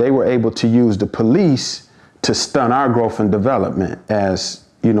they were able to use the police to stunt our growth and development as,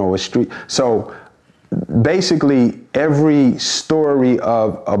 you know, a street. So basically every story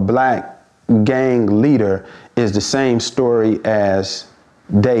of a black gang leader is the same story as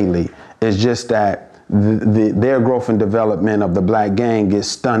Daley. It's just that their growth and development of the black gang gets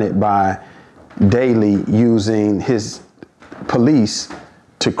stunted by Daley using his police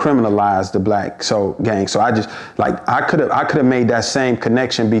to criminalize the black gang. So I just, like, I could have made that same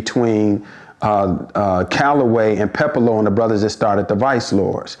connection between Calloway and Pepperlo and the brothers that started the Vice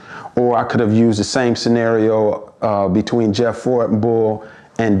Lords. Or I could have used the same scenario between Jeff Fort and Bull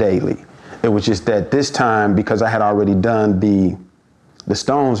and Daley. It was just that this time, because I had already done the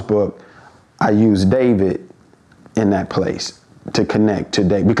Stones book, I used David in that place to connect to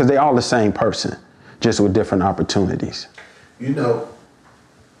David, because they all the same person, just with different opportunities. You know,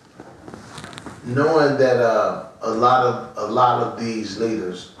 knowing that a lot of these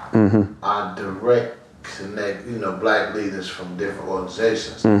leaders are direct connect, you know, black leaders from different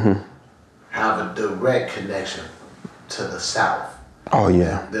organizations have a direct connection to the South. Oh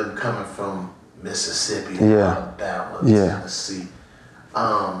yeah. Them coming from Mississippi, Alabama, Tennessee,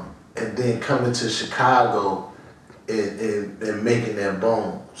 and then coming to Chicago and making their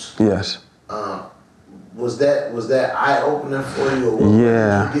bones. Yes. Was that eye opening for you, or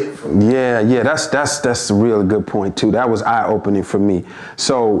what did you get from it? Yeah. That's a really good point too. That was eye opening for me.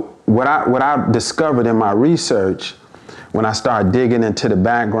 So what I discovered in my research, when I started digging into the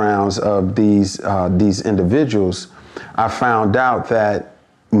backgrounds of these individuals, I found out that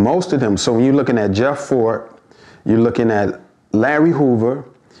most of them. So when you're looking at Jeff Fort, you're looking at Larry Hoover,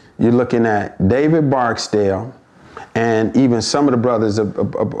 you're looking at David Barksdale, and even some of the brothers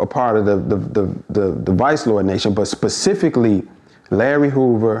are part of the Vice Lord Nation, but specifically Larry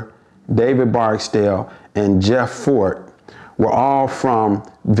Hoover, David Barksdale, and Jeff Fort were all from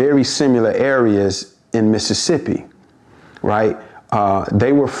very similar areas in Mississippi, right?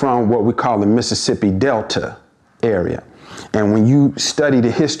 They were from what we call the Mississippi Delta area. And when you study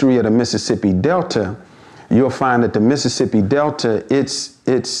the history of the Mississippi Delta, you'll find that the Mississippi Delta,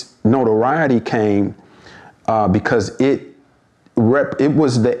 its notoriety came because it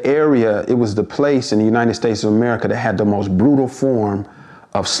was the area, it was the place in the United States of America that had the most brutal form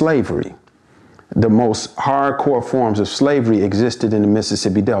of slavery. The most hardcore forms of slavery existed in the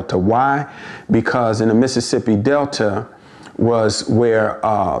Mississippi Delta. Why? Because in the Mississippi Delta was where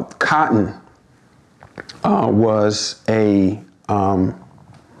cotton was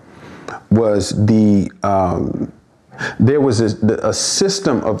there was a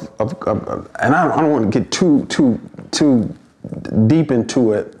system of and I don't want to get too deep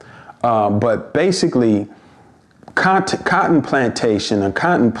into it, but basically cotton plantation and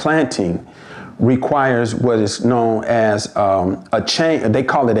cotton planting requires what is known as a chain, they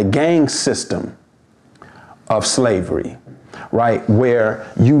call it a gang system of slavery, right?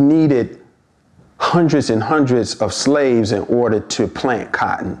 Where you needed hundreds and hundreds of slaves in order to plant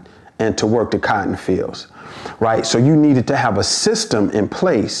cotton and to work the cotton fields, right? So you needed to have a system in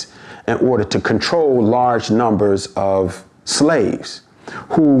place in order to control large numbers of slaves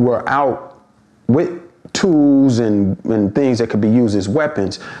who were out with tools and things that could be used as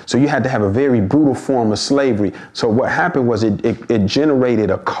weapons. So you had to have a very brutal form of slavery. So what happened was it generated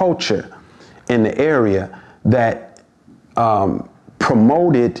a culture in the area that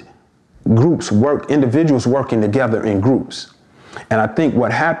promoted individuals working together in groups. And I think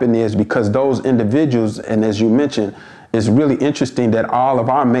what happened is because those individuals, and as you mentioned, it's really interesting that all of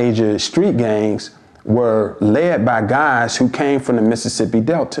our major street gangs were led by guys who came from the Mississippi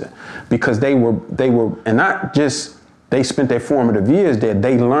Delta, because they were, and not just they spent their formative years there,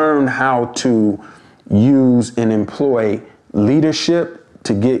 they learned how to use and employ leadership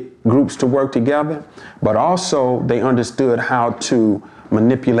to get groups to work together, but also they understood how to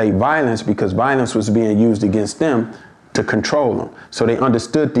manipulate violence, because violence was being used against them to control them. So they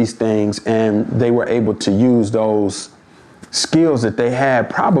understood these things, and they were able to use those skills that they had,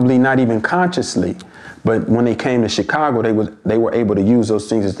 probably not even consciously, but when they came to Chicago, they were able to use those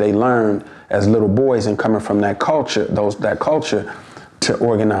things that they learned as little boys and coming from that culture, that culture, to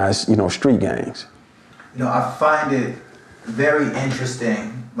organize, street gangs. I find it very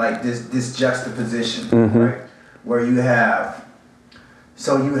interesting, like this juxtaposition, right? Where you have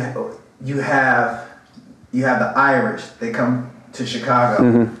the Irish, they come to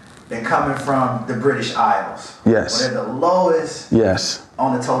Chicago, they're coming from the British Isles. Yes. Where they're the lowest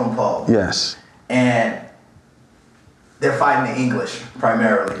on the totem pole. Yes. And they're fighting the English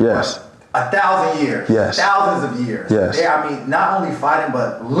primarily. Yes. For 1,000 years. Yes. Thousands of years. Yes. They're, not only fighting,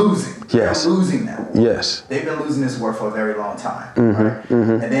 but losing. Yes. They're losing that war. Yes. They've been losing this war for a very long time. Right?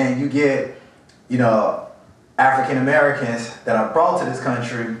 And then you get, African Americans that are brought to this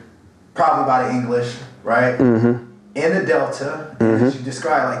country, probably by the English, right? In the Delta, as you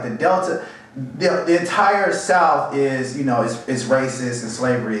described, like the Delta, the entire South is, it's racist and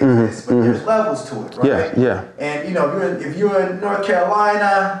slavery exists, but there's levels to it, right? Yeah. And if you're in North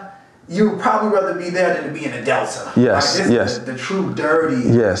Carolina, you would probably rather be there than to be in the Delta. Yes. Right? This is the true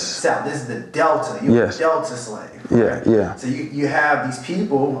dirty South. This is the Delta. You're a Delta slave. Right? Yeah. So you have these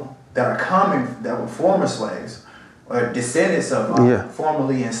people that are coming, that were former slaves, or descendants of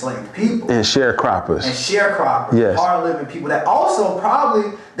formerly enslaved people. And sharecroppers. Yes. Hard-living people that also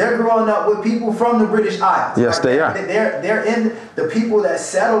probably, they're growing up with people from the British Isles. Yes, right? they are. They're in, the people that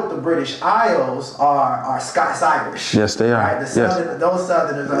settled the British Isles are Scots-Irish. Yes, they are. Right? Those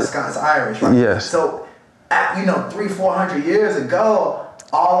Southerners are Scots-Irish. Right? Yes. So, 300-400 years ago,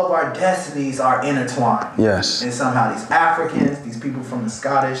 all of our destinies are intertwined. Yes. And somehow these Africans, these people from the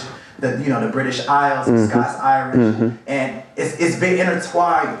Scottish, the British Isles, the Scots-Irish, and it's been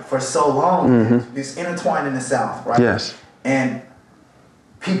intertwined for so long. It's intertwined in the South, right? Yes. And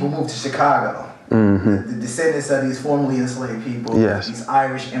people moved to Chicago. The descendants of these formerly enslaved people, these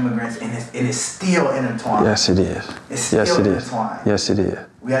Irish immigrants, and it's still intertwined. Yes, it is. It's still intertwined. Yes, it is.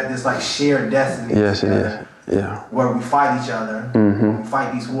 We have this shared destiny. Yes, it is. Yeah. Where we fight each other, we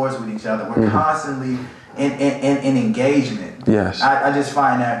fight these wars with each other. We're constantly in engagement. Yes. I just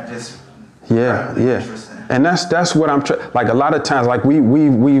find that just interesting. And that's what I'm trying. Like a lot of times, like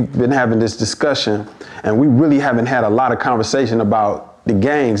we've been having this discussion, and we really haven't had a lot of conversation about the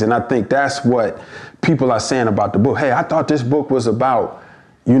gangs. And I think that's what people are saying about the book. Hey, I thought this book was about,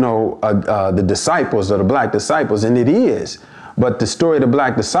 the disciples or the black disciples, and it is. But the story of the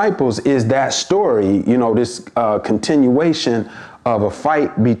black disciples is that story, this continuation of a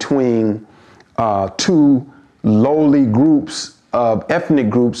fight between two lowly groups of ethnic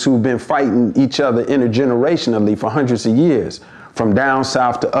groups who've been fighting each other intergenerationally for hundreds of years, from down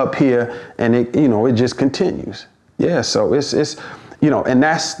south to up here, and it just continues. Yeah, so it's and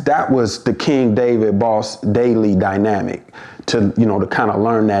that was the King David Boss Daley dynamic, to to kind of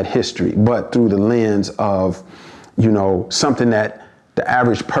learn that history, but through the lens of something that the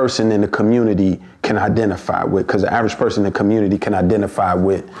average person in the community can identify with, because the average person in the community can identify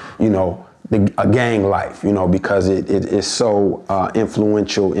with a gang life, because it is so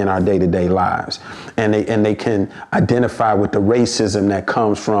influential in our day-to-day lives, and they can identify with the racism that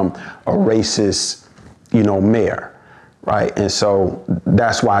comes from a racist mayor, right? And so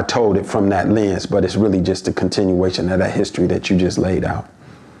that's why I told it from that lens, but it's really just a continuation of that history that you just laid out.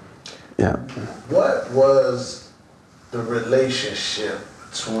 Yeah. What was the relationship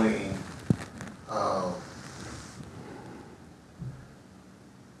between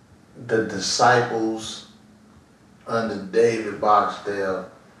the disciples under David Boxdale,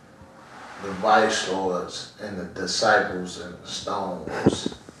 the vice lords, and the disciples and the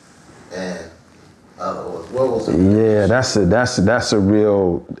stones, and what was it? Yeah, that's a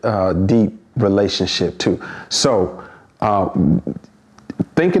real deep relationship too. So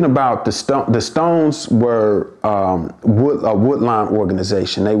thinking about the Stones were a Woodline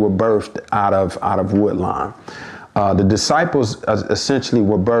organization. They were birthed out of Woodline. The disciples essentially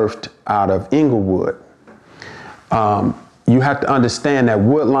were birthed out of Inglewood. You have to understand that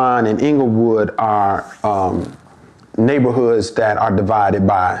Woodline and Inglewood are neighborhoods that are divided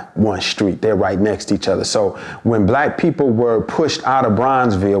by one street. They're right next to each other. So when black people were pushed out of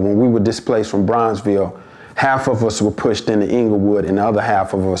Bronzeville, when we were displaced from Bronzeville, half of us were pushed into Inglewood and the other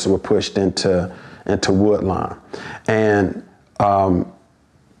half of us were pushed into Woodline. And the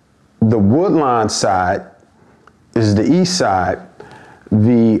Woodline side is the east side.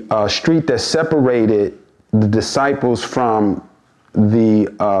 The street that separated the disciples from the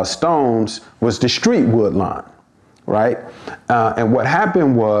Stones was the street Woodline, right? And what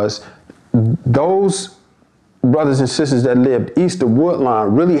happened was those brothers and sisters that lived east of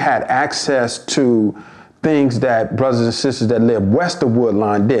Woodline really had access to things that brothers and sisters that lived west of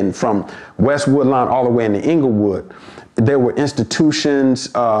Woodline didn't. From West Woodline all the way into Inglewood, there were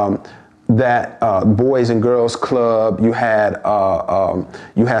institutions, that Boys and Girls Club. You had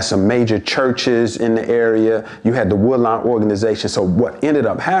some major churches in the area. You had the Woodline organization. So what ended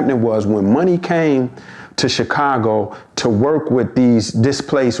up happening was, when money came to Chicago to work with these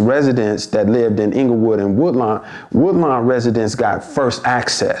displaced residents that lived in Inglewood and Woodline residents got first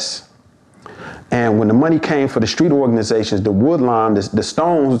access. And when the money came for the street organizations, the Woodline, the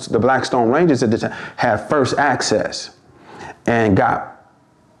Stones, the Black Stone Rangers at the time had first access and got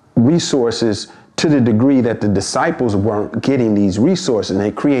resources to the degree that the disciples weren't getting these resources, and they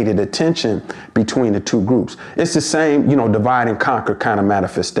created a tension between the two groups. It's the same, divide and conquer kind of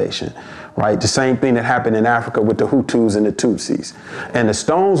manifestation, right? The same thing that happened in Africa with the Hutus and the Tutsis. And the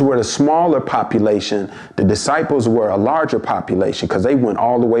Stones were the smaller population. The disciples were a larger population, because they went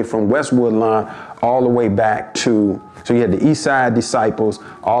all the way from West Woodline all the way back to, so you had the east side disciples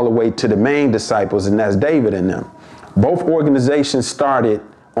all the way to the main disciples, and that's David and them. Both organizations started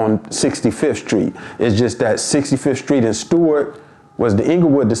on 65th Street. It's just that 65th Street and Stewart was the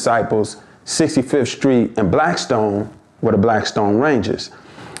Inglewood disciples, 65th Street and Blackstone were the Blackstone Rangers.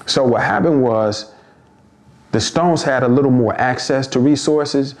 So what happened was, the Stones had a little more access to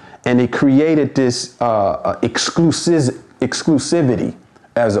resources, and they created this exclusivity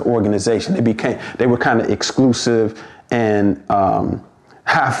as an organization. They were kind of exclusive and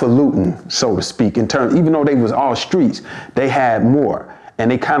highfalutin, so to speak, in terms, even though they was all streets, they had more. And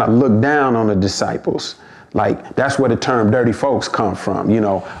they kind of looked down on the disciples. Like, that's where the term dirty folks come from.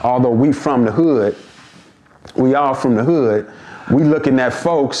 Although we from the hood, we all from the hood, we looking at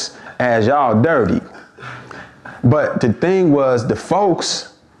folks as y'all dirty. But the thing was, the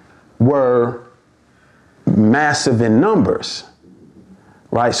folks were massive in numbers,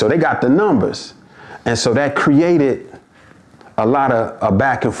 right? So they got the numbers. And so that created a lot of a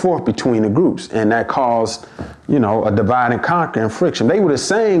back and forth between the groups, and that caused, a divide and conquer and friction. They were the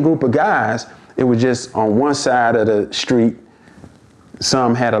same group of guys. It was just on one side of the street,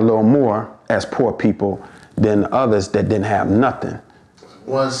 some had a little more as poor people than others that didn't have nothing.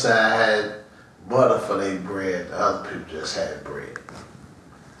 One side had butter for their bread, the other people just had bread.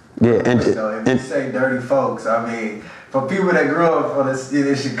 Yeah, and if you say dirty folks, I mean, for people that grew up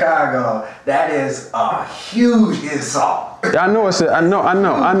in Chicago, that is a huge insult. I know I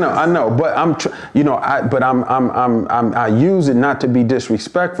know. But I use it not to be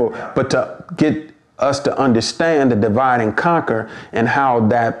disrespectful, but to get us to understand the divide and conquer and how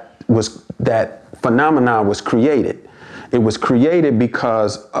that phenomenon was created. It was created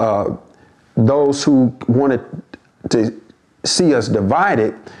because those who wanted to see us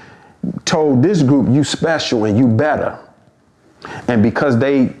divided told this group, you special and you better. And because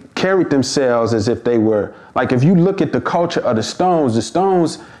they carried themselves as if they were, like if you look at the culture of the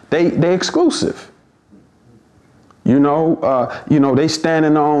Stones, they exclusive. You know, they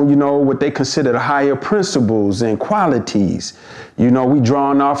standing on, you know, what they consider the higher principles and qualities. You know, we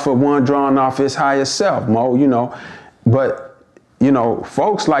drawing off his higher self, you know. But, you know,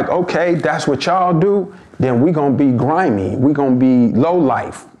 folks like, okay, that's what y'all do, then we gonna be grimy. We gonna be low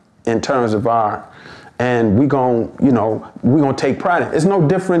life in terms of and we gonna take pride in it. It's no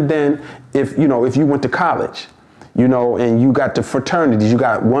different than if you went to college. You know, and you got the fraternities. You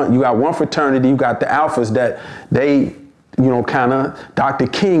got one fraternity. You got the alphas that they, you know, kind of Dr.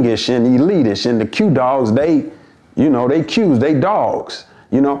 Kingish and elitish, and the Q dogs. They Qs, they dogs.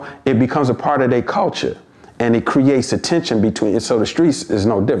 You know, it becomes a part of their culture, and it creates a tension between. So the streets is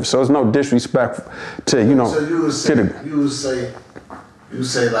no different. So it's no disrespect to So you would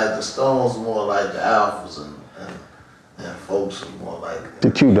say like the Stones more like the alphas and folks are more like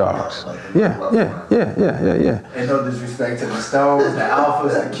the Q dogs. Yeah. And no disrespect to the Stones, the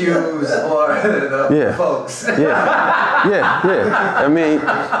alphas, the Qs, or the folks. I mean,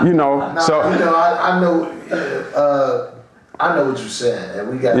 you know. I know what you're saying, and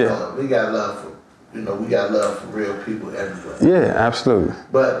we got love for real people everywhere. Yeah, absolutely.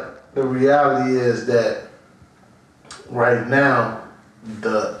 But the reality is that right now,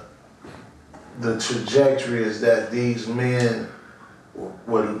 the trajectory is that these men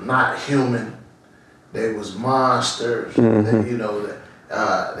were not human. They was monsters.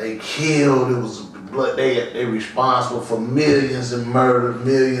 Mm-hmm. They killed. It was blood. They responsible for millions of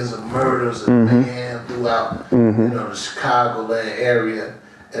murders of man throughout the Chicagoland area.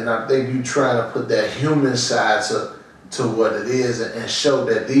 And I think you trying to put that human side to what it is and show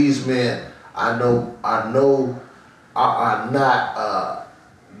that these men I know are not.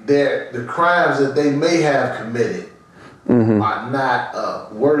 The crimes that they may have committed are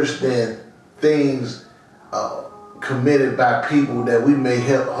not worse than things committed by people that we may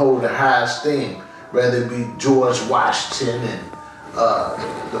hold in high esteem, whether it be George Washington and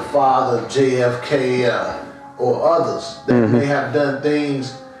the father of JFK or others that may have done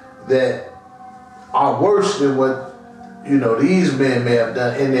things that are worse than what these men may have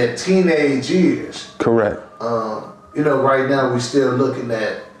done in their teenage years. Correct. Right now we're still looking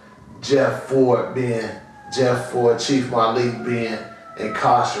at Jeff Ford, Chief Malik being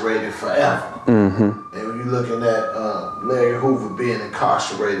incarcerated forever. And when you're looking at Larry Hoover being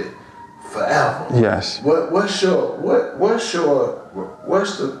incarcerated forever. Yes. What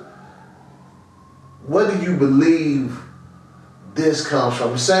do you believe this comes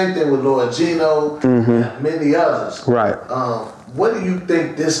from? Same thing with Lord Gino and many others. Right. What do you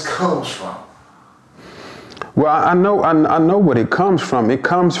think this comes from? Well, I know what it comes from. It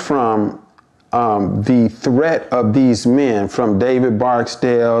comes from the threat of these men, from David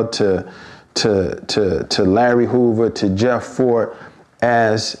Barksdale to Larry Hoover to Jeff Ford,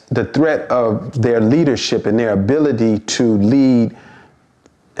 as the threat of their leadership and their ability to lead.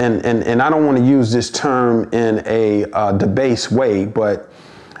 And I don't want to use this term in a debased way, but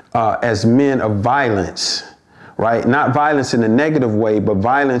as men of violence, right? Not violence in a negative way, but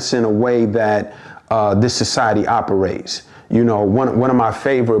violence in a way that this society operates. One of my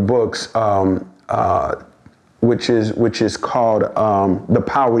favorite books, which is called The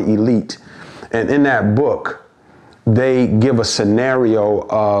Power Elite, and in that book, they give a scenario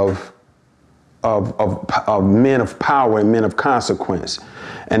of men of power and men of consequence,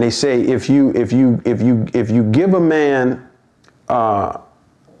 and they say if you give a man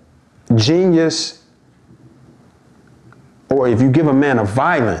genius, or if you give a man of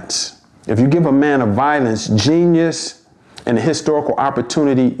violence. If you give a man of violence genius and a historical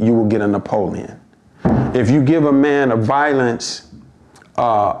opportunity, you will get a Napoleon. If you give a man of violence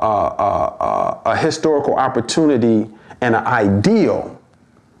a historical opportunity and an ideal,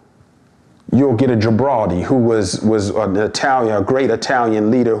 you'll get a Gibraltar, who was a great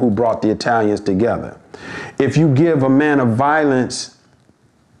Italian leader who brought the Italians together. If you give a man of violence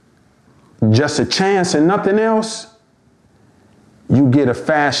just a chance and nothing else, you get a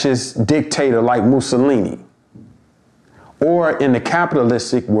fascist dictator like Mussolini. Or in the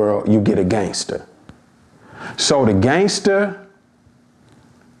capitalistic world, you get a gangster. So the gangster,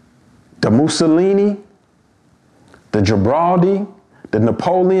 the Mussolini, the Gibraltar, the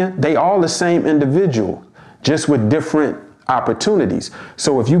Napoleon, they all the same individual, just with different opportunities.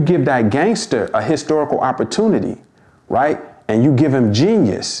 So if you give that gangster a historical opportunity, right, and you give him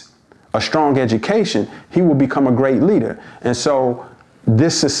genius, a strong education, he will become a great leader. And so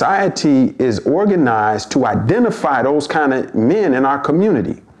this society is organized to identify those kind of men in our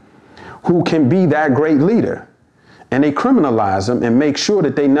community. who can be that great leader. And they criminalize them and make sure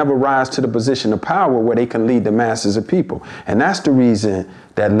that they never rise to the position of power where they can lead the masses of people. And that's the reason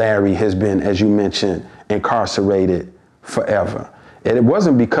that Larry has been, as you mentioned, incarcerated forever. And it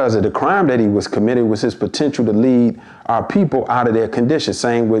wasn't because of the crime that he was committed, it was his potential to lead our people out of their condition.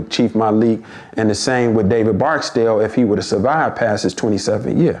 Same with Chief Malik and the same with David Barksdale if he would have survived past his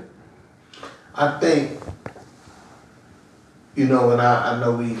 27th year. I think, you know, and I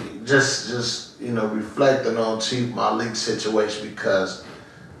know we just you know, reflecting on Chief Malik's situation, because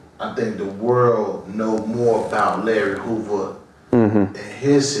I think the world know more about Larry Hoover and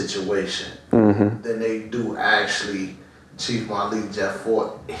his situation than they do actually Chief Malik Jeff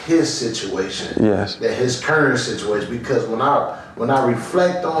Ford, his situation, Yes. that his current situation. Because when I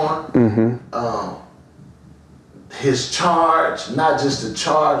reflect on his charge, not just the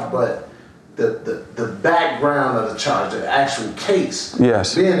charge, but the background of the charge, the actual case.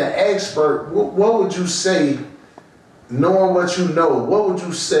 Yes. Being an expert, what would you say, knowing what you know, what would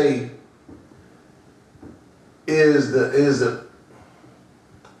you say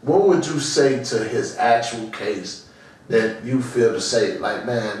what would you say to his actual case that you feel to say, like,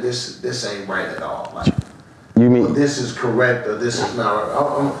 man, this ain't right at all? Like, you mean, well, this is correct or this is not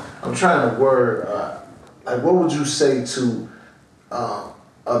right. I'm trying to word, like, what would you say to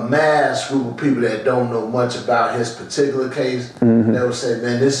a mass group of people that don't know much about his particular case? They would say,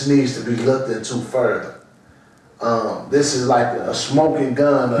 man, this needs to be looked into further. This is like a smoking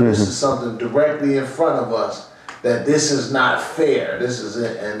gun, or this is something directly in front of us, that this is not fair. This is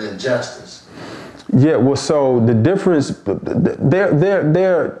an injustice. Yeah, well, so the difference, both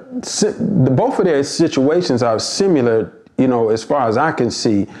of their situations are similar, you know, as far as I can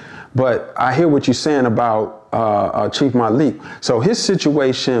see. But I hear what you're saying about Chief Malik. So his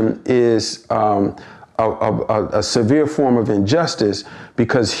situation is a severe form of injustice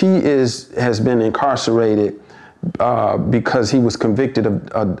because he has been incarcerated because he was convicted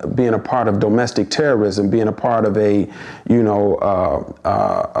of being a part of domestic terrorism, being a part of a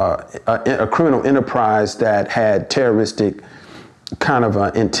criminal enterprise that had terroristic kind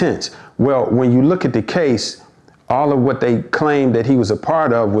of intents. Well, when you look at the case, all of what they claimed that he was a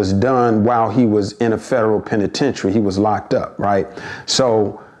part of was done while he was in a federal penitentiary. He was locked up, right?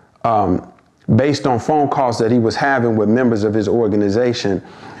 So based on phone calls that he was having with members of his organization,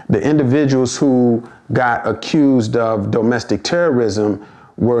 the individuals who got accused of domestic terrorism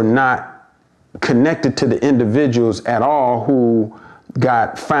were not connected to the individuals at all who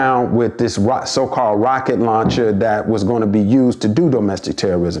got found with this so-called rocket launcher that was going to be used to do domestic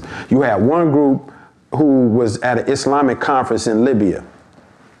terrorism. You had one group who was at an Islamic conference in Libya.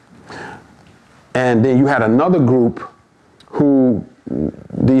 And then you had another group who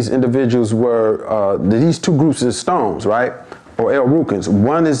these individuals were, these two groups of stones, right? Or El Rukans.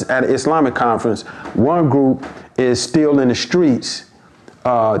 One is at an Islamic conference. One group is still in the streets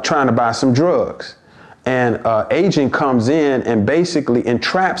trying to buy some drugs. And an agent comes in and basically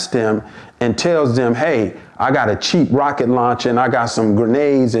entraps them and tells them, hey, I got a cheap rocket launcher and I got some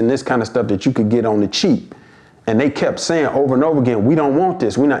grenades and this kind of stuff that you could get on the cheap. And they kept saying over and over again, we don't want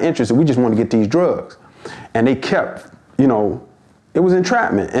this. We're not interested. We just want to get these drugs. And they kept, you know, it was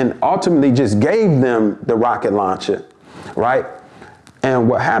entrapment, and ultimately just gave them the rocket launcher, right? And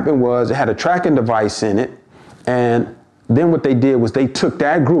what happened was it had a tracking device in it. And then what they did was they took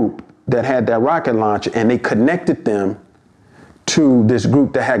that group that had that rocket launcher and they connected them to this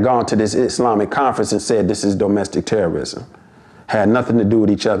group that had gone to this Islamic conference and said this is domestic terrorism. Had nothing to do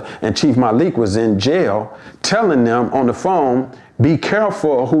with each other. And Chief Malik was in jail telling them on the phone, be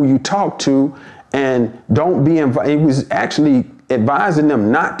careful who you talk to and don't be involved. He was actually advising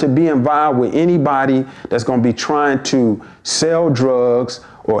them not to be involved with anybody that's going to be trying to sell drugs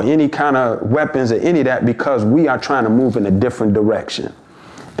or any kind of weapons or any of that, because we are trying to move in a different direction.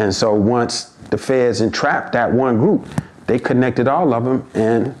 And so once the feds entrapped that one group, they connected all of them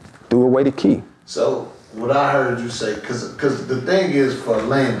and threw away the key. So what I heard you say, because the thing is, for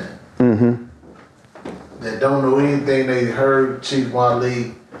laymen that don't know anything, they heard Chief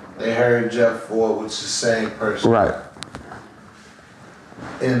Malik, they heard Jeff Ford, which is the same person. Right.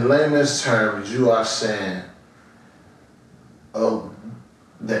 In layman's terms, you are saying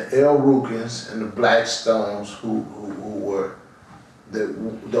the El Rukans and the Black Stones who were,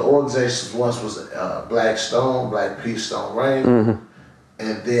 the organizations once was Black Stone, Black Peace Stone Ranger,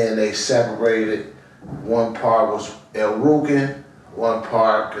 and then they separated. One part was El Rukan, one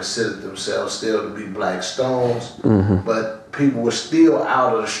part considered themselves still to be Black Stones, but people were still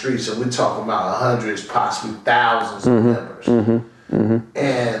out of the streets, and we're talking about hundreds, possibly thousands of members.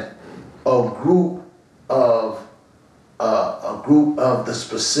 And a group of a group of the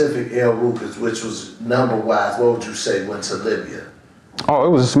specific El Rukans, which was number-wise, what would you say went to Libya? Oh, it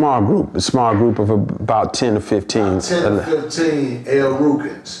was a small group of about 10 to 15. 10 to 15 El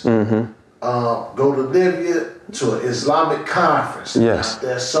Rukans. Go to Libya to an Islamic conference. Yes. Now,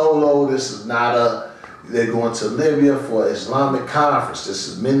 they're solo. This is not they're going to Libya for an Islamic conference. This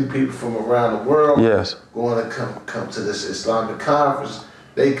is many people from around the world going to come to this Islamic conference.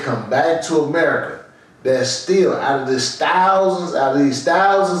 They come back to America. There's still, out of these thousands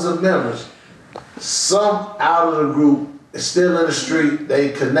of members, some out of the group is still in the street.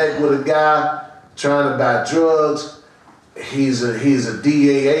 They connect with a guy trying to buy drugs. He's a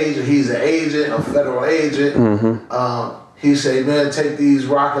DA agent. He's an agent, a federal agent. He say, man, take these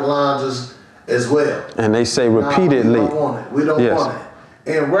rocket launchers as well. And they say repeatedly, we don't want it. We don't want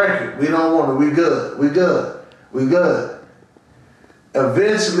it. In record, we don't want it. We good. We good. We good.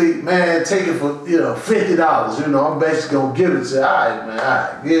 Eventually, man, take it for $50. I'm basically gonna give it to you. All right, man. All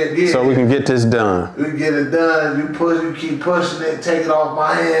right, get so we can get this done. We get it done. You keep pushing it. Take it off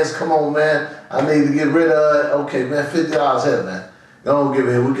my hands. Come on, man. I need to get rid of it. Okay, man. $50 here, man. Don't give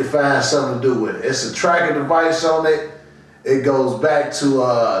it. We can find something to do with it. It's a tracking device on it. It goes back to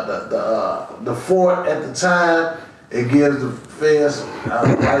the fort at the time. It gives the feds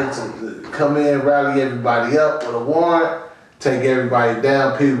right to come in, rally everybody up with a warrant. Take everybody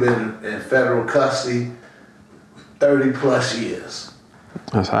down. People been in federal custody 30 plus years.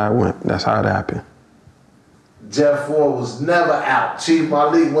 That's how it went. That's how it happened. Jeff Ford was never out. Chief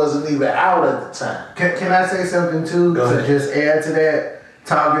Malik wasn't even out at the time. Can I say something too? Go ahead. Just add to that?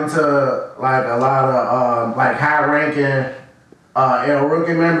 Talking to like a lot of like high-ranking El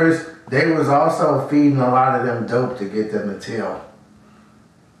Rookie members, they was also feeding a lot of them dope to get them to tell.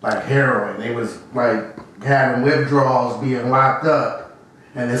 Like heroin. They was like having withdrawals, being locked up,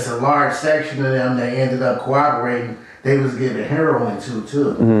 and it's a large section of them that ended up cooperating. They was getting heroin too.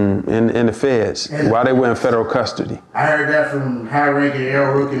 In the feds, while they were in federal custody. I heard that from high-ranking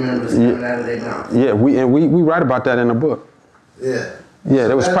El Rookie members coming out of their mouth. Yeah, we write about that in the book. Yeah. Yeah,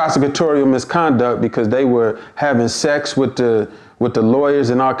 there was prosecutorial misconduct because they were having sex with the lawyers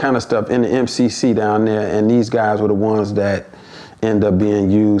and all kind of stuff in the MCC down there, and these guys were the ones that end up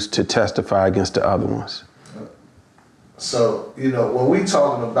being used to testify against the other ones. So, when we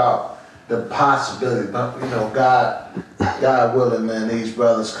talking about the possibility, God willing, man, these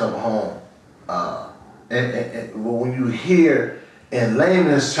brothers come home. And when you hear in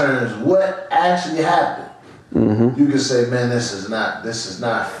layman's terms what actually happened, you can say, man, this is not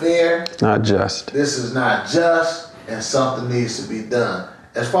fair. Not just. This is not just, and something needs to be done.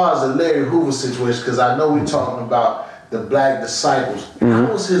 As far as the Larry Hoover situation, because I know we're talking about the black disciples,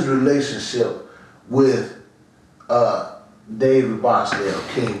 how was his relationship with David Barksdale,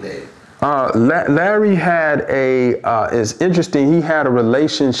 King David? Larry had it's interesting, he had a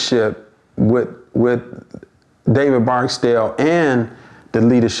relationship with David Barksdale and the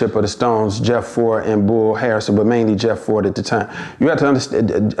leadership of the Stones, Jeff Ford and Bull Harrison, but mainly Jeff Ford at the time. You have to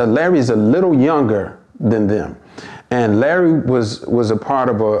understand, Larry's a little younger than them. And Larry was a part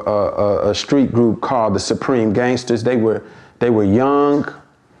of a street group called the Supreme Gangsters. They were young,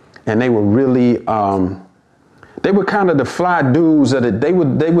 and they were really they were kind of the fly dudes of they were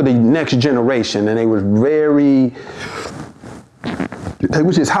the next generation, and they were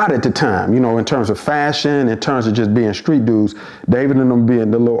just hot at the time, in terms of fashion, in terms of just being street dudes. David and them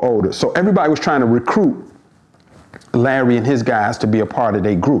being a little older, so everybody was trying to recruit Larry and his guys to be a part of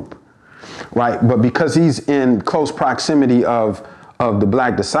their group. Right, but because he's in close proximity of the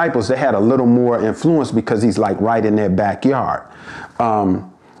black disciples, they had a little more influence because he's like right in their backyard.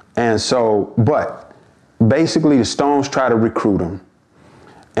 And so, but basically the Stones try to recruit him,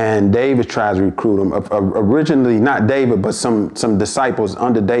 and David tries to recruit him. Originally, not David, but some disciples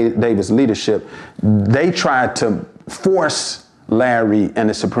under David's leadership, they tried to force Larry and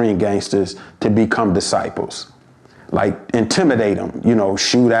the Supreme Gangsters to become disciples. Like intimidate them,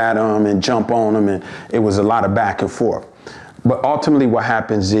 shoot at them and jump on them, and it was a lot of back and forth. But ultimately what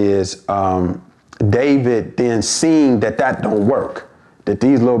happens is David then seeing that don't work, that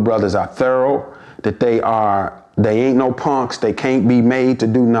these little brothers are thorough, that they ain't no punks, they can't be made to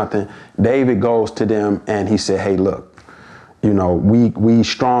do nothing. David goes to them and he said, hey, look, we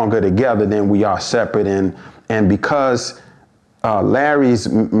stronger together than we are separate. And because Larry's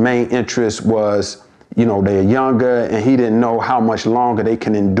main interest was, they're younger, and he didn't know how much longer they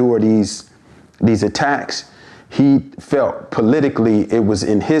can endure these attacks. He felt politically it was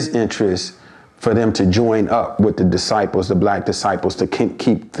in his interest for them to join up with the disciples, the black disciples, to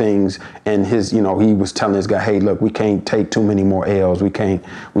keep things. And he was telling this guy, hey, look, we can't take too many more L's. We keep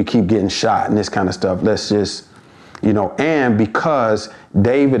getting shot and this kind of stuff. Let's just You know, and because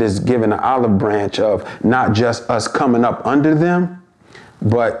David is given an olive branch of not just us coming up under them,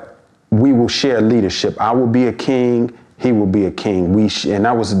 but we will share leadership. I will be a king. He will be a king. And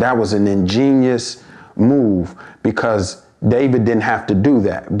that was an ingenious move, because David didn't have to do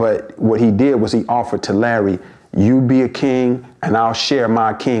that. But what he did was he offered to Larry, you be a king and I'll share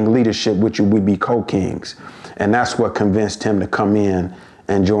my king leadership with you. We be co-kings. And that's what convinced him to come in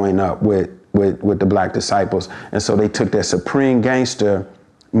and join up with the Black Disciples. And so they took their Supreme Gangster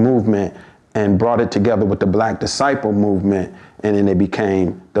movement and brought it together with the Black Disciple movement, and then they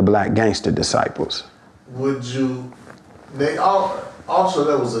became the Black Gangster Disciples. There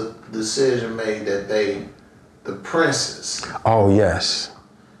was a decision made that the princes. Oh, yes.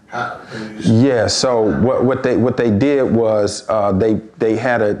 Yeah, so what they did was they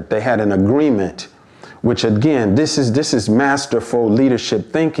had an agreement, which again, this is masterful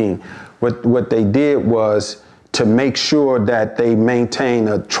leadership thinking. What they did was to make sure that they maintain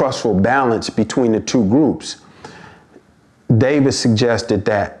a trustful balance between the two groups. David suggested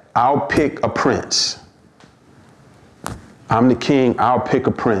that I'll pick a prince. I'm the king, I'll pick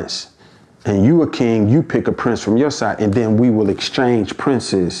a prince. And you a king, you pick a prince from your side, and then we will exchange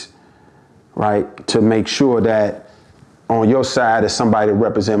princes, right? To make sure that on your side is somebody to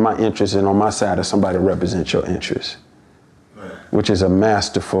represent my interests, and on my side is somebody to represent your interests. Right. Which is a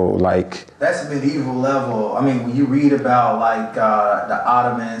masterful, like... That's a medieval level. I mean, when you read about like the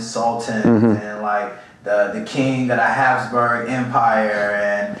Ottoman Sultan and like the king of the Habsburg Empire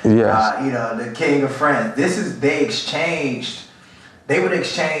and yes. The king of France, they would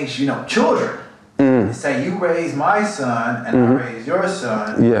exchange, children. And say, you raise my son and I raise your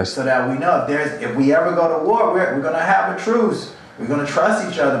son. Yes. So that we know if we ever go to war, we're going to have a truce. We're going to trust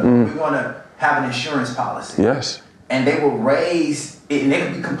each other, but we're going to have an insurance policy. Yes. And they will raise, and they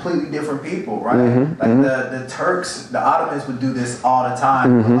could be completely different people, right? The Turks, the Ottomans would do this all the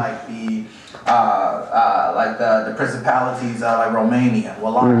time with like the principalities like Romania,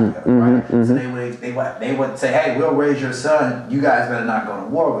 Wallachia, right? So they would say, hey, we'll raise your son. You guys better not go to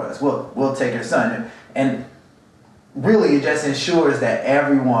war with us. We'll take your son. And really, it just ensures that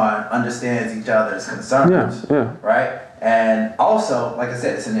everyone understands each other's concerns, right? And also, like I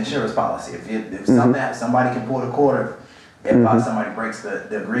said, it's an insurance policy. If somebody can pull the quarter if somebody breaks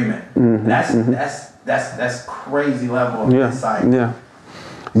the agreement, that's crazy level of insight. Yeah.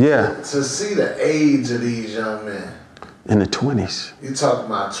 Yeah. To see the age of these young men. In the 20s. You talking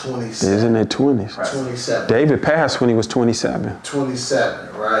about 27. They're in their 20s. 27. David passed when he was 27.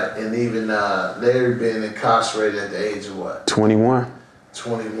 27, right? And even Larry being incarcerated at the age of what? 21.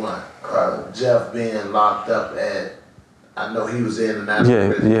 21. Jeff being locked up I know he was in and out of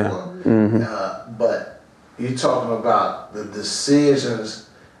prison. Yeah. But you're talking about the decisions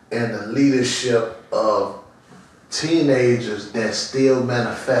and the leadership of teenagers that still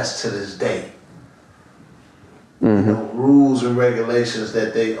manifest to this day. Rules and regulations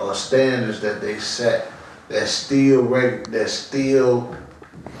or standards that they set that still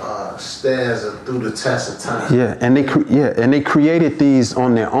stands through the test of time. Yeah, and they created these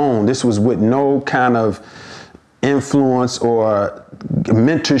on their own. This was with no kind of influence or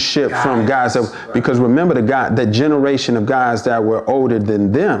mentorship from guys because remember the generation of guys that were older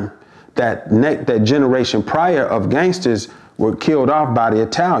than them. That generation prior of gangsters were killed off by the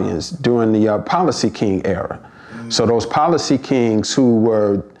Italians during the Policy King era. So those Policy Kings who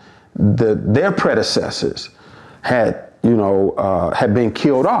were their predecessors had been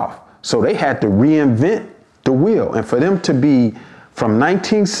killed off. So they had to reinvent the wheel. And for them to be from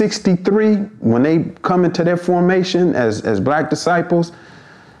 1963, when they come into their formation as Black Disciples,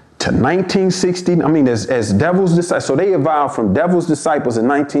 to 1960, as Devil's Disciples. So they evolved from Devil's Disciples in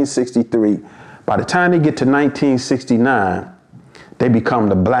 1963. By the time they get to 1969, they become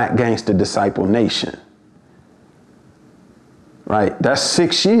the Black Gangster Disciple Nation. Right? That's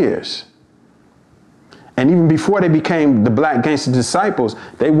 6 years. And even before they became the Black Gangster Disciples,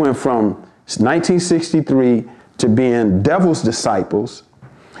 they went from 1963 to being Devil's Disciples.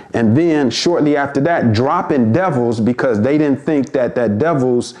 And then shortly after that, dropping Devils because they didn't think that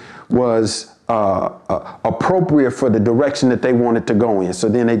Devils was appropriate for the direction that they wanted to go in. So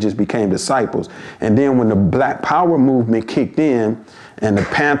then they just became disciples. And then when the Black Power movement kicked in and the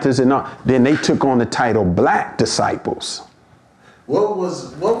Panthers and all, then they took on the title Black Disciples. What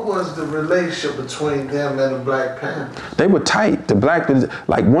was the relationship between them and the Black Panthers? They were tight.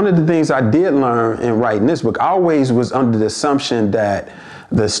 Like one of the things I did learn in writing this book, I always was under the assumption that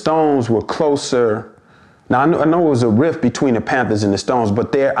the Stones were closer. Now, I know it was a rift between the Panthers and the Stones,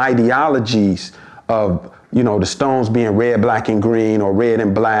 but their ideologies of you know, the Stones being red, black, and green, or red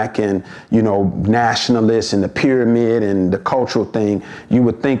and black, and, you know, nationalists and the pyramid and the cultural thing, you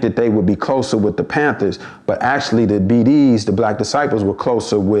would think that they would be closer with the Panthers. But actually the BDs, the Black Disciples, were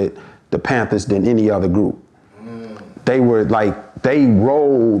closer with the Panthers than any other group. They were like, they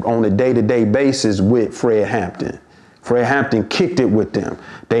rolled on a day-to-day basis with Fred Hampton. Fred Hampton kicked it with them.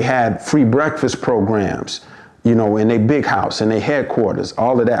 They had free breakfast programs, you know, in their big house, in their headquarters.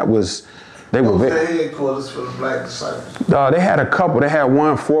 All of that was, they were their headquarters for the Black Disciples? They had a couple. They had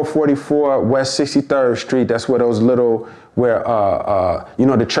one, 444 West 63rd Street. That's where those little, where, you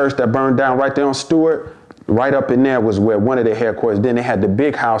know, the church that burned down right there on Stewart, right up in there was where one of their headquarters. Then they had the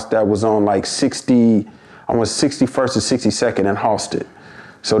big house that was on like 61st and 62nd and Halsted.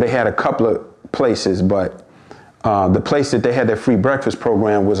 So they had a couple of places, but the place that they had their free breakfast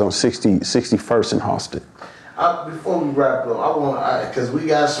program was on 61st and Halsted. Before we wrap up, because we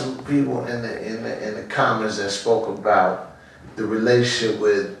got some people in the comments that spoke about the relationship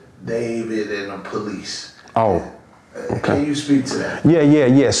with David and the police. Oh, okay. Can you speak to that?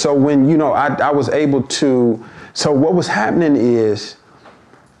 Yeah. So when, you know, I was able to, so what was happening is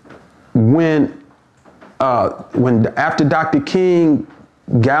when after Dr. King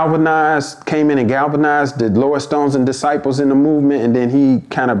came in and galvanized the Lower Stones and Disciples in the movement, and then he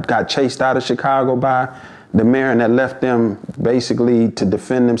kind of got chased out of Chicago by the mayor, and that left them basically to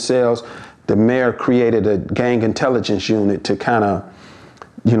defend themselves. The mayor created a gang intelligence unit to kind of,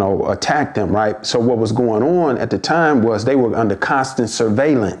 you know, attack them, right? So what was going on at the time was they were under constant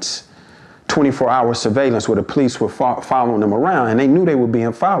surveillance, 24-hour surveillance, where the police were following them around, and they knew they were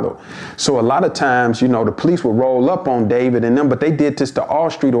being followed. So a lot of times, you know, the police would roll up on David and them, but they did this to all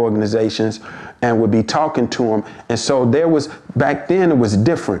street organizations and would be talking to them. And so there was, back then it was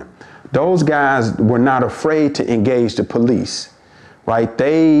different. Those guys were not afraid to engage the police, right?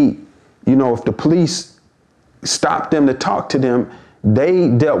 They, you know, if the police stopped them to talk to them, they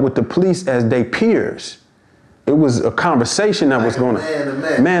dealt with the police as their peers. It was a conversation that was going on.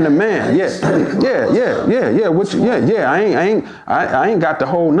 Man to man. Yeah. I ain't got to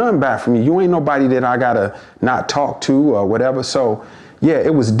hold none back from you. You ain't nobody that I gotta not talk to or whatever. So yeah,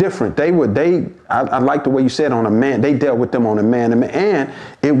 it was different. I like the way you said on a man. They dealt with them on a man to man. And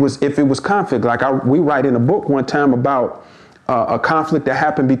it was, if it was conflict, like we write in a book one time about a conflict that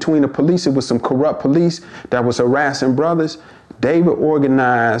happened between the police. It was some corrupt police that was harassing brothers. David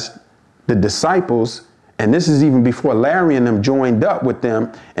organized the disciples, and this is even before Larry and them joined up with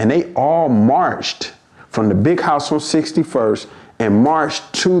them, and they all marched from the big house on 61st and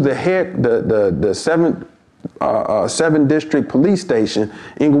marched to the 7th District Police Station,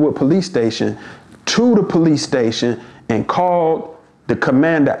 Inglewood Police Station, to the police station, and called the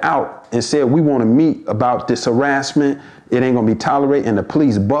commander out and said, we want to meet about this harassment. It ain't gonna be tolerated. And the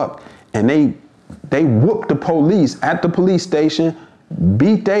police bucked, and they whooped the police at the police station,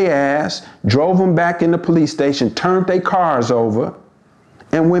 beat their ass, drove them back in the police station, turned their cars over,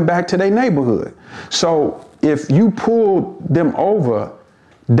 and went back to their neighborhood. So if you pulled them over,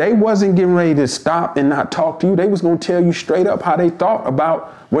 they wasn't getting ready to stop and not talk to you. They was gonna tell you straight up how they thought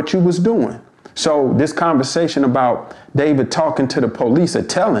about what you was doing. So this conversation about David talking to the police or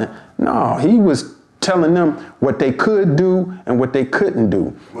telling, no, he was telling them what they could do and what they couldn't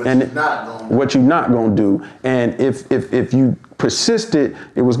do. What you're not gonna do. And if you persisted,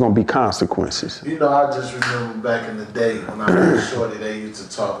 it was gonna be consequences. You know, I just remember back in the day when I was shorty, they used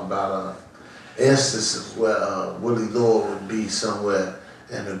to talk about instances where Willie Lord would be somewhere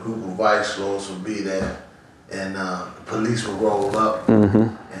and a group of vice lords would be there, and the police would roll up,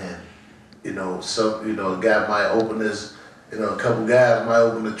 and a guy might open this, a couple guys might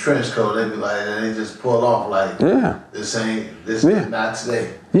open the trench coat, they'd be like, and they just pull off like, this not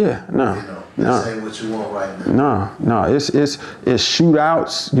today. Yeah, no. This ain't what you want right now. No, it's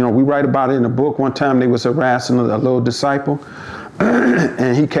shootouts. We write about it in the book. One time they was harassing a little disciple,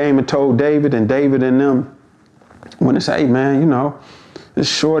 and he came and told David, and David and them, when they say, hey man, this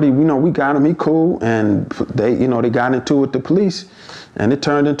shorty, we got him, he cool, and they got into it with the police, and it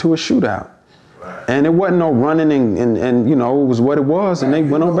turned into a shootout. Right. And it wasn't no running and it was what it was, and they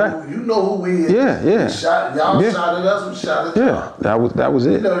went on back. You know who we is. Yeah. Y'all shot at us, we shot at y'all. That was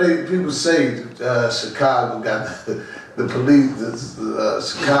it. People say Chicago got the police, the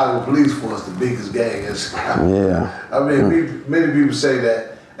Chicago police force, the biggest gang in Chicago. Yeah. I mean, many people say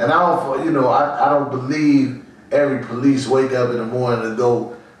that, and I don't believe every police wake up in the morning to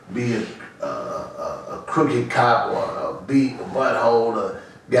go be a crooked cop or a beat, a butthole, or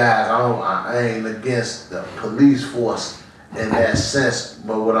guys. I ain't against the police force in that sense,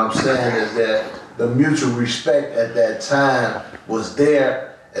 but what I'm saying is that the mutual respect at that time was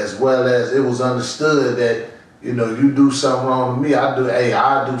there as well as it was understood that, you know, you do something wrong to me, I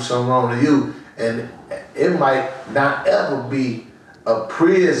do something wrong to you. And it might not ever be a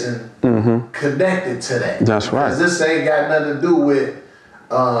prison connected to that. That's right. Because this ain't got nothing to do with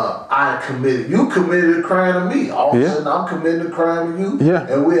you committed a crime to me. All of a sudden I'm committing a crime to you. Yeah.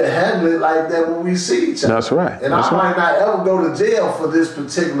 And we'll handle it like that when we see each other. That's right. And I might not ever go to jail for this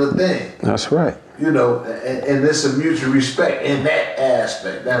particular thing. That's right. You know, and there's a mutual respect in that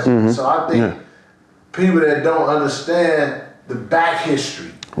aspect. So I think people that don't understand the back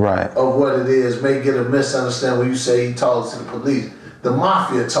history of what it is may get a misunderstanding when you say he talks to the police. The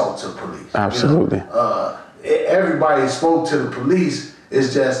mafia talks to the police. Absolutely. You know? Everybody spoke to the police.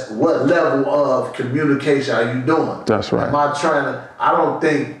 It's just what level of communication are you doing? That's right. I don't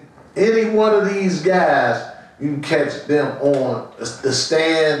think any one of these guys, you can catch them on the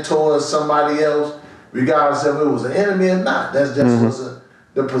stand towards somebody else, regardless if it was an enemy or not. That's just was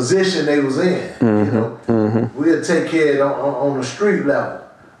the position they was in. You know, we'll take care of it on the street level,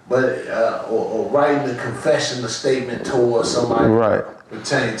 but or writing the confession, the statement towards somebody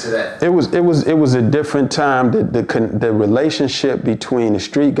pertaining to that. It was a different time. The relationship between the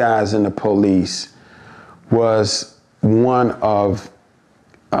street guys and the police was one of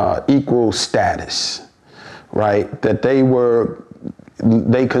equal status, right? That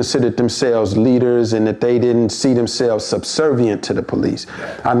they considered themselves leaders and that they didn't see themselves subservient to the police.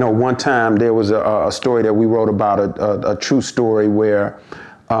 I know one time there was a story that we wrote about, a true story where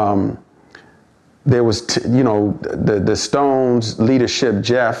there was, the Stones leadership,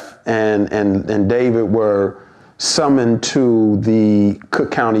 Jeff and David, were summoned to the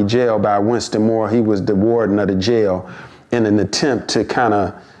Cook County Jail by Winston Moore. He was the warden of the jail, in an attempt to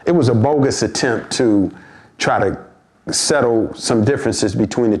it was a bogus attempt to try to settle some differences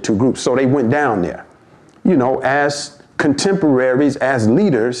between the two groups. So they went down there, as contemporaries, as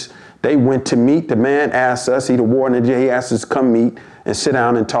leaders. They went to meet. The man asked us, he the warden of the jail, he asked us to come meet and sit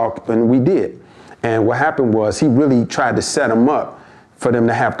down and talk, and we did. And what happened was he really tried to set them up for them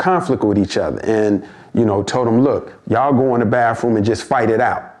to have conflict with each other, and told them, look, y'all go in the bathroom and just fight it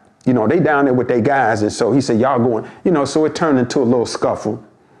out. They down there with their guys, and so he said, y'all going, so it turned into a little scuffle.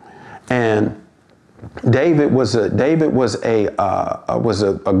 And David was a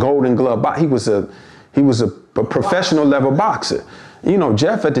Golden Glove boxer. He was a professional level boxer.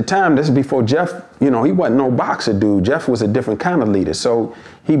 Jeff at the time, this is before Jeff, he wasn't no boxer dude. Jeff was a different kind of leader. So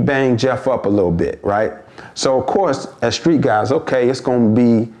he banged Jeff up a little bit, right? So of course, as street guys, okay, it's gonna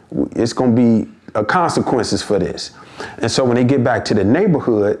be consequences for this. And so when they get back to the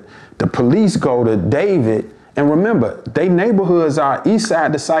neighborhood, the police go to David. And remember, they neighborhoods are East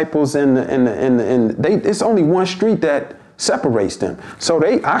Side Disciples, it's only one street that separates them. So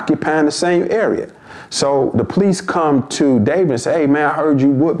they occupy in the same area. So the police come to David and say, hey man, I heard you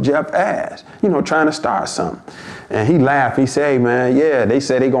whoop Jeff ass, trying to start something. And he laughed. He said, hey man, yeah, they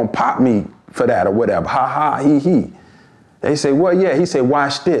say they gonna pop me for that or whatever. Ha ha, he he. They say, well, yeah. He said,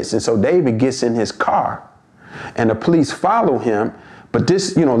 watch this. And so David gets in his car and the police follow him. But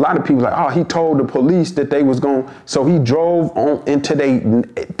this, a lot of people like, oh, he told the police that they was going. So he drove on into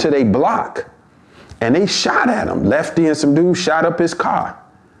they block and they shot at him. Lefty and some dudes shot up his car.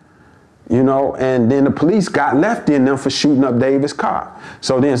 And then the police got Lefty and them for shooting up David's car.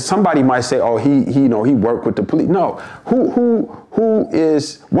 So then somebody might say, oh, he worked with the police. No,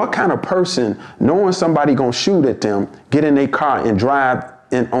 what kind of person, knowing somebody gonna shoot at them, get in their car and drive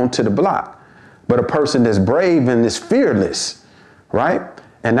onto the block? But a person that's brave and is fearless, right?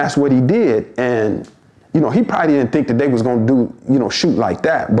 And that's what he did. And, he probably didn't think that they was gonna do, shoot like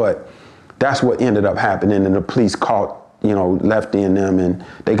that, but that's what ended up happening. And the police caught Lefty and them, and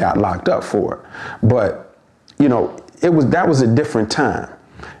they got locked up for it. But, that was a different time.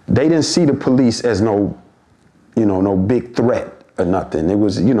 They didn't see the police as no big threat or nothing. It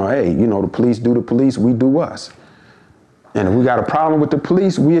was, hey, the police do the police, we do us. And if we got a problem with the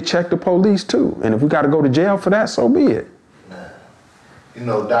police, we'll check the police too. And if we got to go to jail for that, so be it. Man.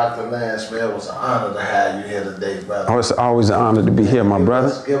 Dr. Lance, man, it was an honor to have you here today, brother. Oh, it's always an honor to be here, my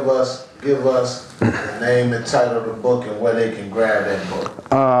brother. Give us the name and title of the book and where they can grab that book.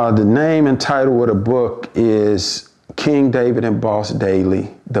 The name and title of the book is King David and Boss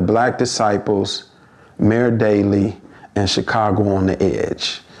Daley, The Black Disciples, Man Daley, and Chicago on the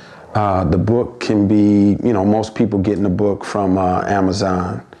Edge. The book can be, most people getting the book from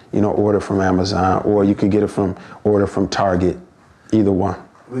Amazon, order from Amazon, or you could get it order from Target, either one.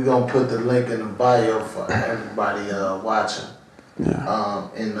 We're going to put the link in the bio for everybody watching. Yeah.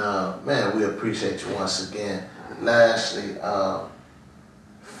 Man, we appreciate you once again. Lastly,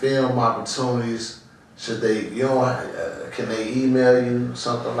 film opportunities, should they, you know, can they email you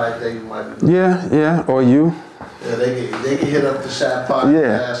something like that? You might be. Yeah, or you. Yeah, they can hit up the Shot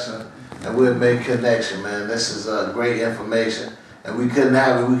Podcast and we'll make connection, man. This is great information, and we could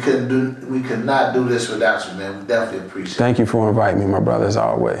not do this without you, man. We definitely appreciate it. Thank you for inviting me, my brother, as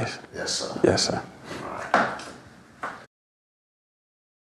always. Yes, sir. Yes, sir.